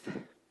faith.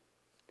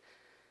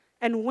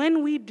 And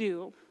when we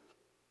do,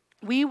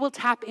 we will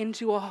tap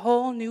into a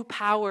whole new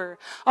power,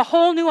 a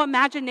whole new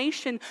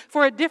imagination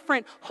for a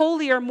different,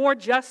 holier, more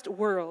just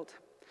world.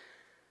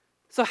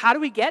 So how do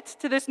we get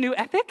to this new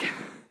ethic?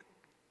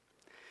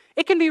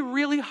 It can be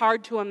really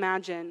hard to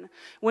imagine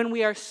when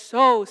we are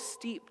so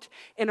steeped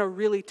in a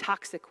really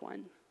toxic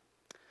one.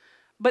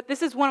 But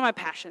this is one of my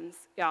passions,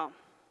 y'all.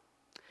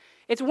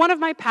 It's one of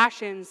my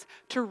passions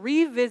to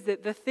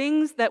revisit the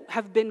things that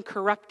have been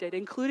corrupted,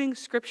 including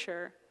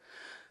Scripture,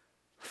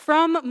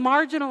 from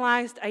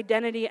marginalized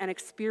identity and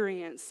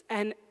experience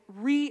and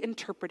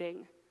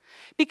reinterpreting.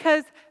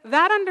 Because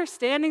that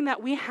understanding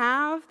that we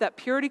have, that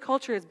purity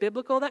culture is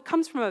biblical, that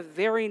comes from a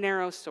very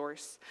narrow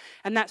source.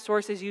 And that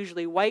source is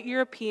usually white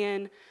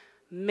European,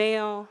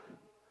 male,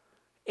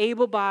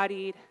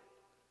 able-bodied,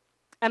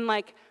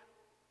 and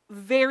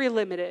very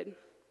limited.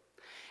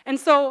 And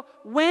so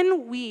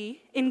when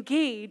we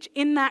engage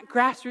in that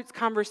grassroots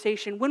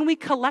conversation, when we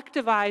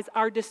collectivize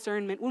our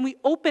discernment, when we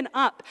open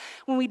up,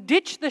 when we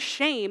ditch the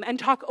shame and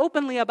talk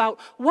openly about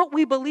what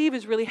we believe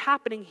is really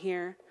happening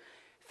here,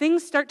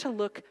 things start to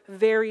look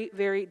very,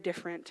 very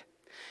different.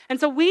 And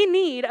so we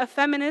need a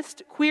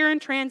feminist, queer and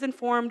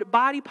trans-informed,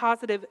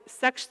 body-positive,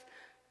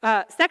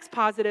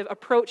 sex-positive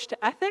approach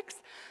to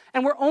ethics.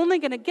 And we're only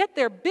going to get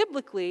there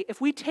biblically if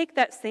we take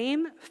that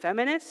same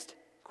feminist,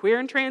 queer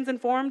and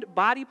trans-informed,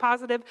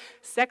 body-positive,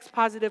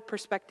 sex-positive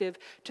perspective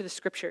to the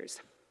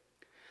Scriptures.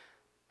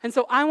 And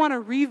so I want to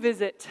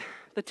revisit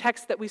the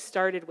text that we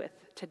started with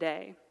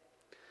today.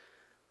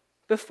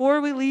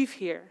 Before we leave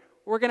here,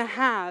 we're going to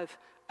have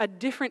a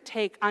different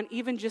take on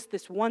even just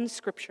this one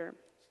scripture.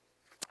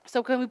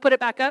 So can we put it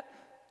back up?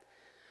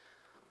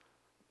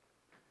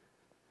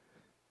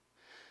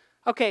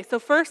 Okay, so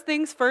first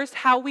things first,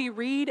 how we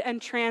read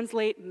and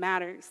translate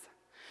matters.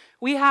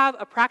 We have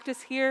a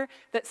practice here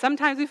that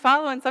sometimes we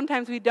follow and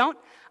sometimes we don't.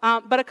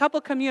 But a couple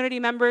community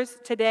members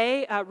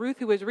today, Ruth,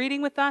 who was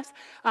reading with us,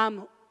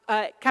 kind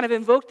of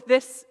invoked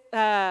this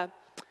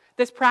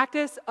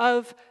practice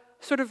of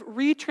sort of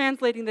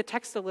retranslating the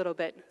text a little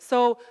bit.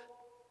 So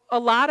a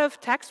lot of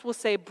text will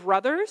say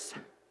brothers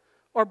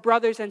or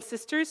brothers and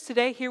sisters.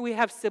 Today, here we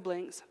have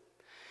siblings.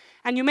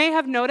 And you may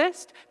have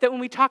noticed that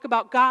when we talk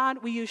about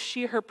God, we use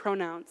she, her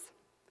pronouns.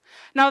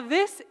 Now,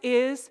 this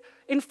is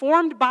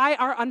informed by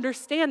our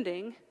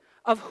understanding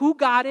of who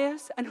God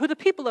is and who the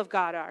people of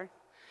God are.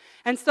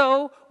 And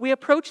so we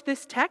approach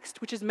this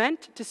text, which is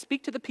meant to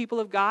speak to the people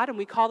of God, and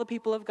we call the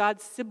people of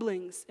God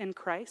siblings in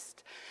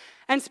Christ,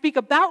 and speak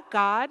about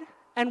God,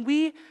 and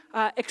we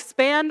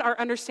expand our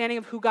understanding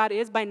of who God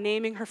is by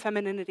naming her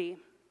femininity,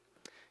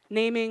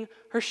 naming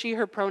her she,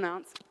 her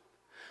pronouns.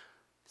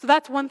 So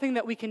that's one thing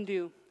that we can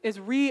do, is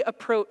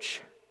reapproach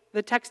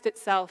the text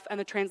itself and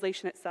the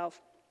translation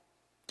itself.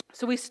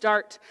 So we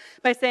start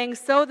by saying,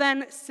 so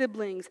then,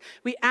 siblings,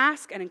 we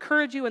ask and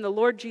encourage you in the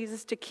Lord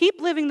Jesus to keep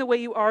living the way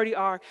you already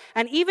are,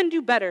 and even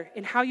do better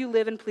in how you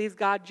live and please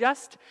God,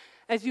 just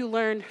as you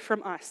learned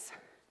from us.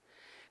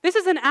 This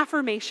is an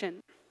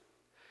affirmation,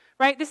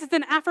 right? This is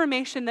an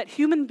affirmation that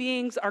human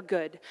beings are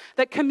good,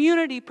 that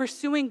community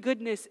pursuing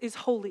goodness is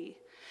holy,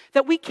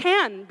 that we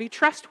can be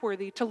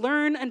trustworthy to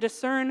learn and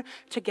discern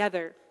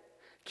together.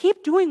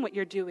 Keep doing what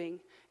you're doing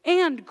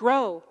and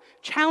grow.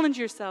 Challenge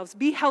yourselves.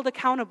 Be held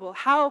accountable.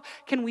 How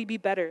can we be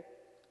better?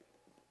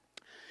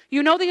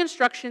 You know the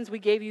instructions we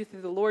gave you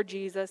through the Lord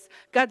Jesus.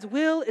 God's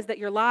will is that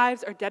your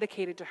lives are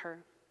dedicated to her.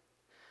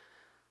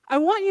 I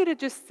want you to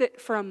just sit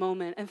for a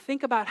moment and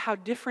think about how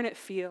different it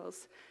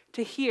feels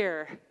to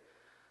hear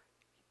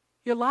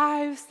your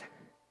lives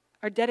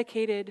are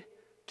dedicated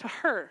to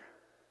her.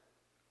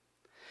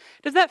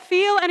 Does that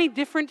feel any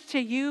different to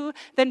you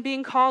than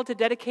being called to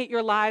dedicate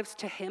your lives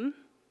to him?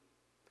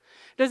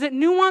 Does it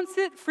nuance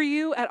it for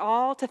you at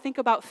all to think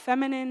about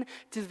feminine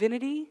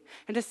divinity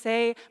and to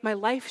say, my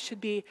life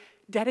should be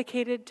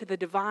dedicated to the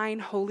divine,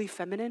 holy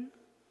feminine?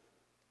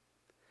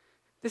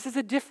 This is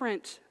a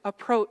different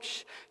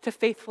approach to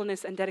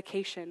faithfulness and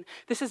dedication.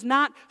 This is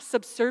not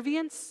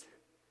subservience.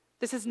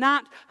 This is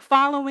not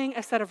following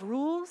a set of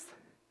rules.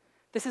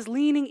 This is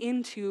leaning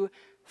into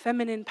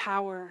feminine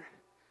power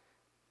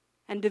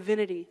and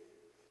divinity.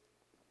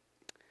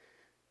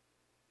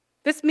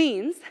 This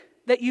means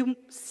that you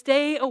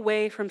stay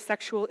away from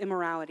sexual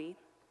immorality.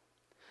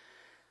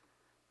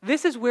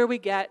 This is where we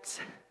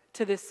get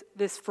to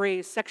this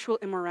phrase, sexual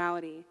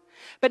immorality.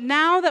 But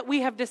now that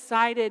we have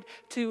decided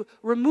to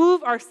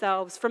remove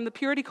ourselves from the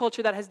purity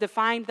culture that has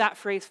defined that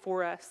phrase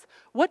for us,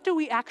 what do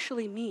we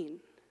actually mean?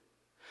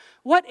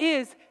 What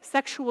is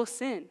sexual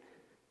sin?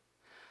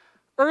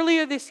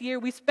 Earlier this year,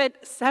 we spent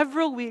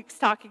several weeks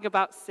talking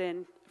about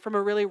sin from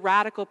a really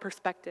radical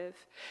perspective.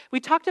 We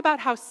talked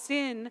about how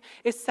sin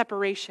is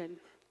separation,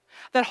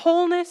 that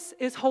wholeness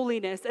is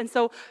holiness, and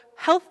so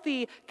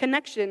healthy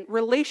connection,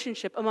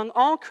 relationship among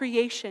all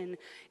creation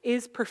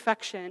is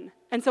perfection.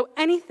 And so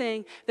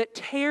anything that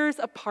tears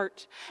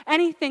apart,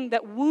 anything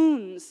that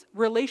wounds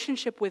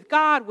relationship with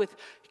God, with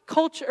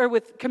culture, or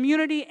with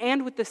community,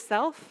 and with the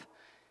self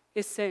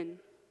is sin.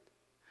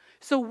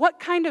 So what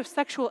kind of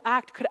sexual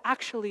act could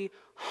actually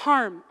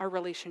harm our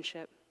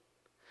relationship?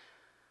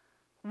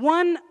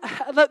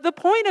 The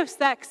point of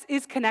sex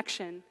is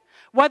connection,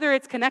 whether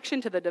it's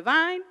connection to the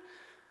divine,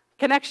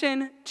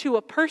 connection to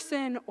a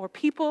person or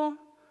people,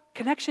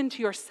 connection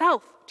to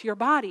yourself, to your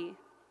body.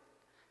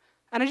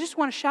 And I just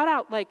want to shout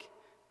out,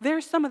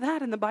 there's some of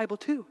that in the Bible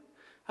too.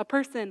 A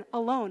person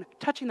alone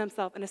touching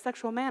themselves in a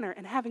sexual manner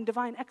and having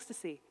divine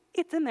ecstasy.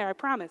 It's in there, I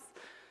promise.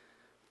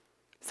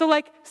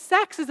 So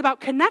sex is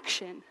about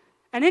connection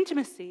and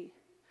intimacy.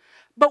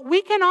 But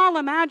we can all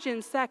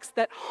imagine sex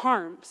that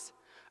harms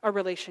a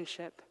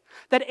relationship,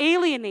 that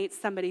alienates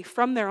somebody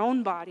from their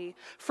own body,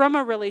 from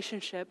a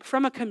relationship,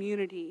 from a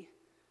community.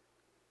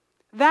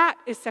 That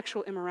is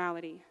sexual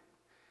immorality.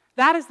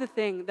 That is the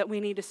thing that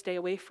we need to stay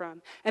away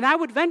from. And I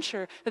would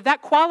venture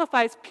that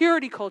qualifies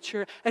purity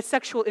culture as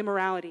sexual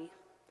immorality,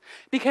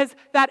 because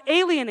that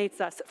alienates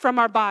us from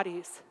our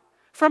bodies,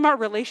 from our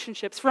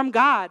relationships, from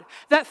God.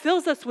 That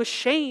fills us with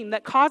shame,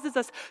 that causes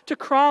us to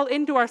crawl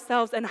into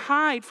ourselves and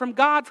hide from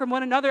God, from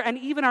one another, and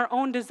even our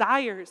own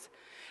desires.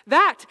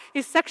 That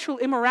is sexual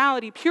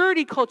immorality.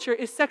 Purity culture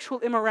is sexual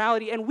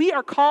immorality, and we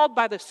are called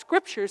by the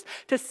scriptures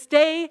to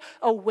stay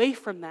away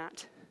from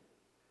that.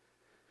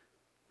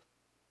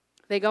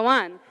 They go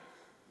on.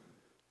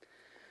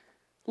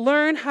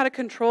 Learn how to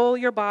control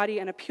your body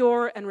in a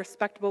pure and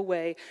respectable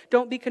way.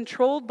 Don't be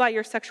controlled by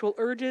your sexual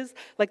urges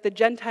like the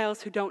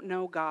Gentiles who don't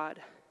know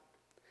God.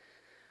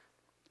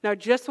 Now, I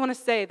just want to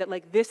say that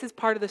this is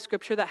part of the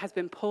scripture that has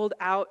been pulled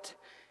out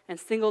and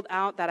singled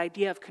out, that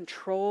idea of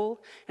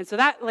control. And so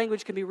that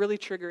language can be really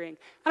triggering.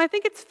 And I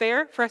think it's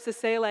fair for us to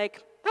say,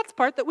 that's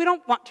part that we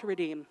don't want to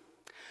redeem.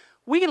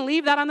 We can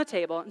leave that on the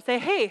table and say,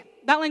 hey,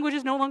 that language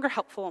is no longer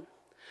helpful.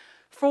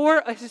 For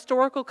a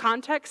historical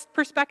context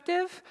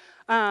perspective,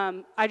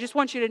 I just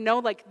want you to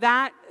know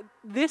that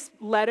this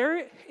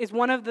letter is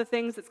one of the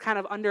things that's kind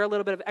of under a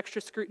little bit of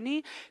extra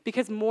scrutiny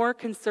because more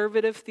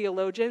conservative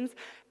theologians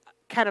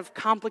kind of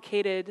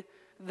complicated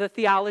the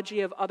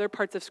theology of other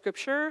parts of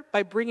Scripture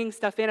by bringing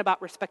stuff in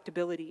about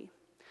respectability.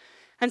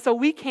 And so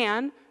we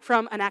can,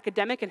 from an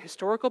academic and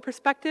historical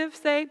perspective,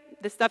 say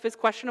this stuff is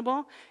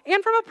questionable,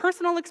 and from a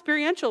personal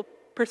experiential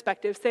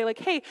perspective, say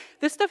hey,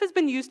 this stuff has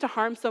been used to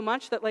harm so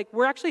much that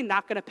we're actually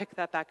not going to pick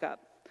that back up.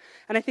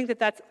 And I think that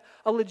that's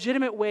a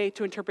legitimate way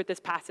to interpret this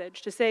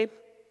passage, to say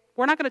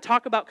we're not going to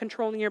talk about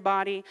controlling your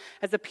body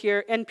as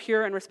pure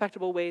and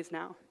respectable ways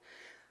now.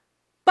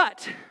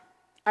 But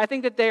I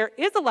think that there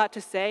is a lot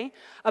to say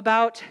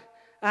about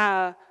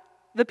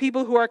the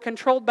people who are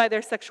controlled by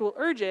their sexual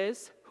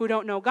urges, who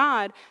don't know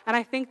God, and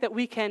I think that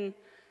we can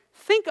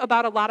think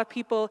about a lot of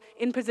people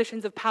in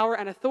positions of power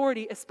and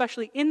authority,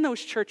 especially in those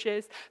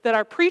churches that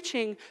are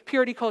preaching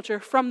purity culture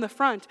from the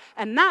front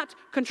and not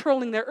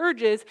controlling their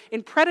urges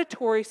in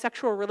predatory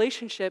sexual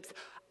relationships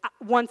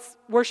once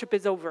worship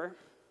is over.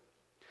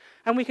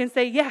 And we can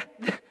say, yeah,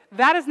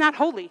 that is not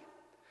holy.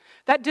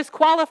 That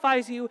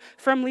disqualifies you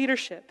from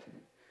leadership.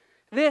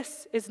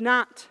 This is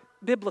not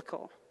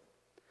biblical.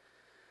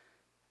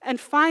 And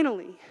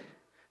finally,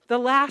 the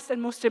last and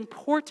most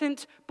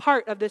important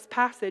part of this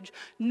passage,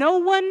 no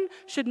one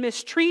should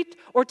mistreat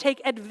or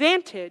take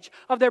advantage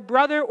of their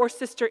brother or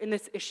sister in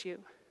this issue.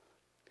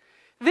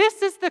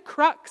 This is the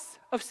crux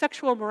of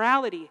sexual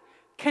morality: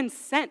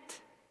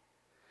 consent,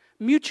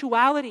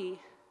 mutuality,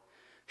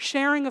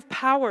 sharing of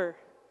power,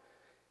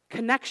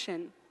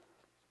 connection.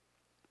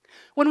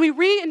 When we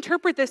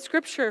reinterpret this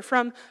scripture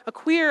from a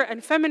queer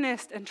and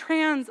feminist and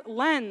trans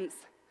lens,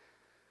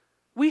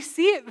 we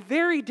see it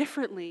very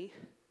differently.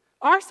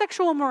 Our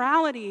sexual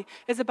morality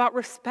is about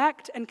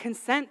respect and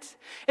consent.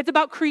 It's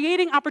about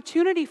creating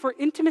opportunity for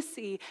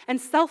intimacy and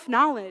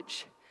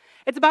self-knowledge.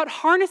 It's about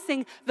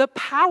harnessing the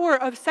power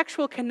of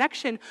sexual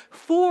connection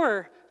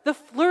for the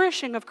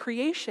flourishing of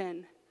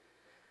creation,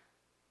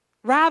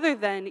 rather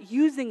than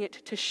using it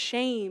to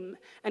shame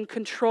and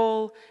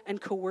control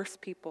and coerce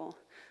people.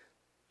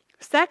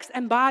 Sex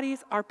and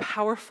bodies are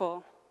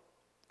powerful,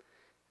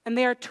 and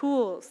they are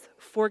tools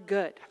for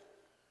good.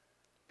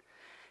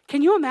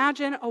 Can you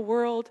imagine a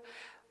world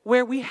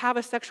where we have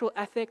a sexual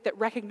ethic that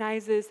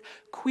recognizes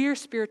queer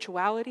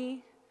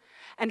spirituality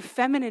and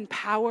feminine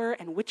power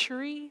and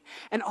witchery,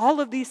 and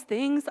all of these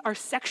things are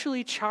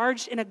sexually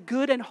charged in a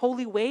good and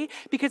holy way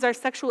because our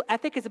sexual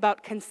ethic is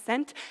about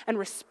consent and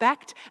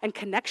respect and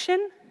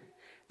connection?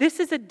 This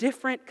is a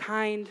different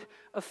kind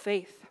of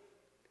faith.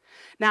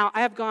 Now,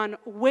 I have gone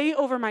way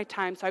over my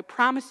time, so I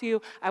promise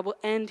you I will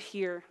end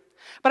here.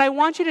 But I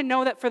want you to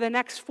know that for the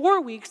next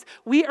 4 weeks,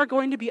 we are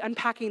going to be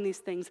unpacking these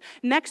things.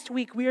 Next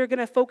week, we are going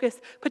to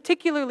focus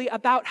particularly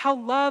about how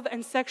love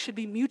and sex should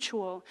be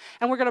mutual.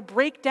 And we're going to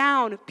break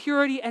down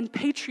purity and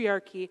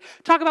patriarchy,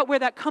 talk about where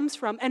that comes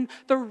from, and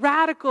the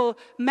radical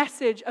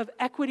message of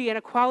equity and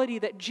equality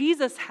that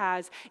Jesus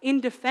has in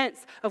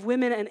defense of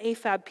women and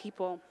AFAB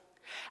people.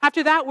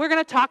 After that, we're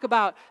going to talk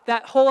about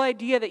that whole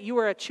idea that you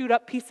are a chewed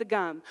up piece of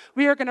gum.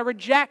 We are going to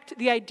reject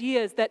the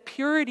ideas that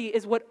purity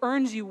is what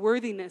earns you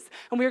worthiness.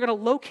 And we are going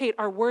to locate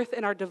our worth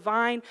in our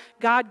divine,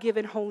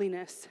 God-given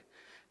holiness.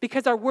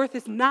 Because our worth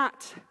is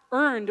not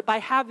earned by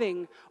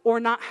having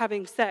or not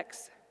having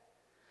sex.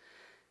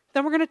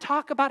 Then we're going to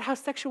talk about how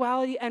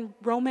sexuality and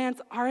romance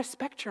are a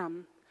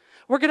spectrum.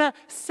 We're going to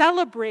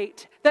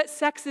celebrate that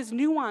sex is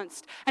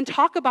nuanced and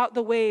talk about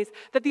the ways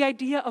that the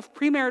idea of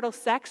premarital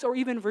sex or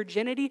even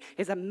virginity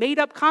is a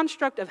made-up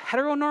construct of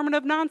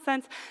heteronormative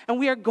nonsense, and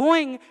we are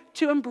going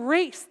to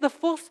embrace the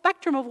full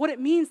spectrum of what it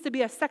means to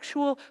be a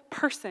sexual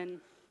person.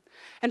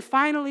 And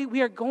finally,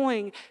 we are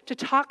going to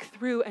talk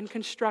through and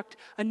construct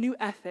a new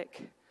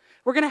ethic.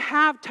 We're going to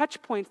have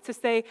touch points to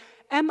say,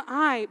 am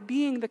I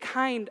being the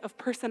kind of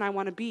person I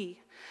want to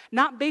be?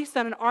 Not based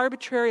on an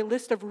arbitrary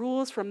list of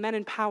rules from men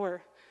in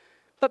power,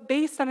 but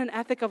based on an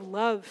ethic of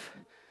love,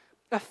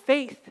 a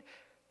faith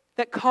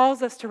that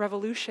calls us to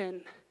revolution,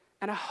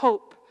 and a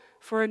hope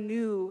for a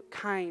new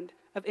kind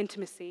of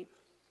intimacy.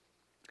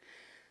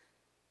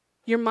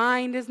 Your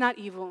mind is not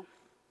evil.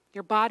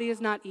 Your body is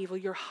not evil.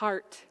 Your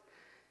heart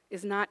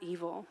is not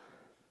evil.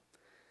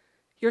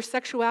 Your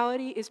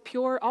sexuality is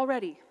pure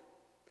already,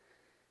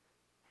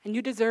 and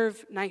you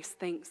deserve nice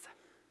things.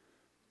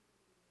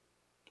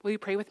 Will you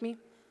pray with me?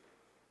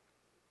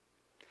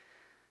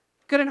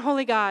 Good and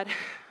holy God,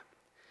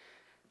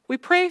 we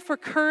pray for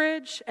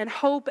courage and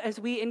hope as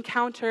we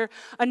encounter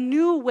a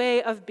new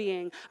way of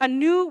being, a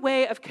new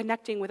way of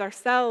connecting with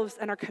ourselves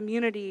and our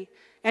community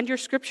and your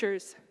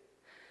scriptures.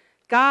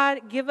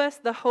 God, give us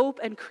the hope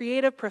and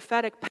creative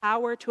prophetic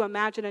power to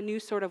imagine a new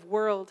sort of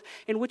world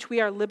in which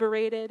we are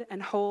liberated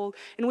and whole,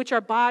 in which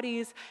our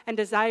bodies and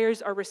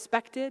desires are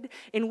respected,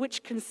 in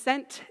which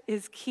consent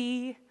is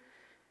key,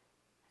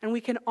 and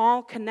we can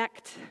all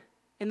connect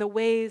in the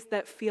ways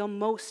that feel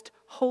most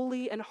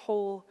holy and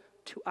whole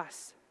to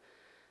us.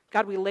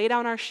 God, we lay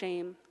down our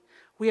shame.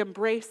 We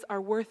embrace our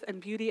worth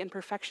and beauty and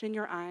perfection in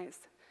your eyes.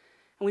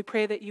 And we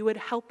pray that you would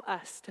help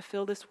us to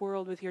fill this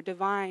world with your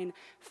divine,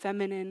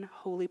 feminine,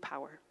 holy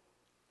power.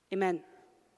 Amen.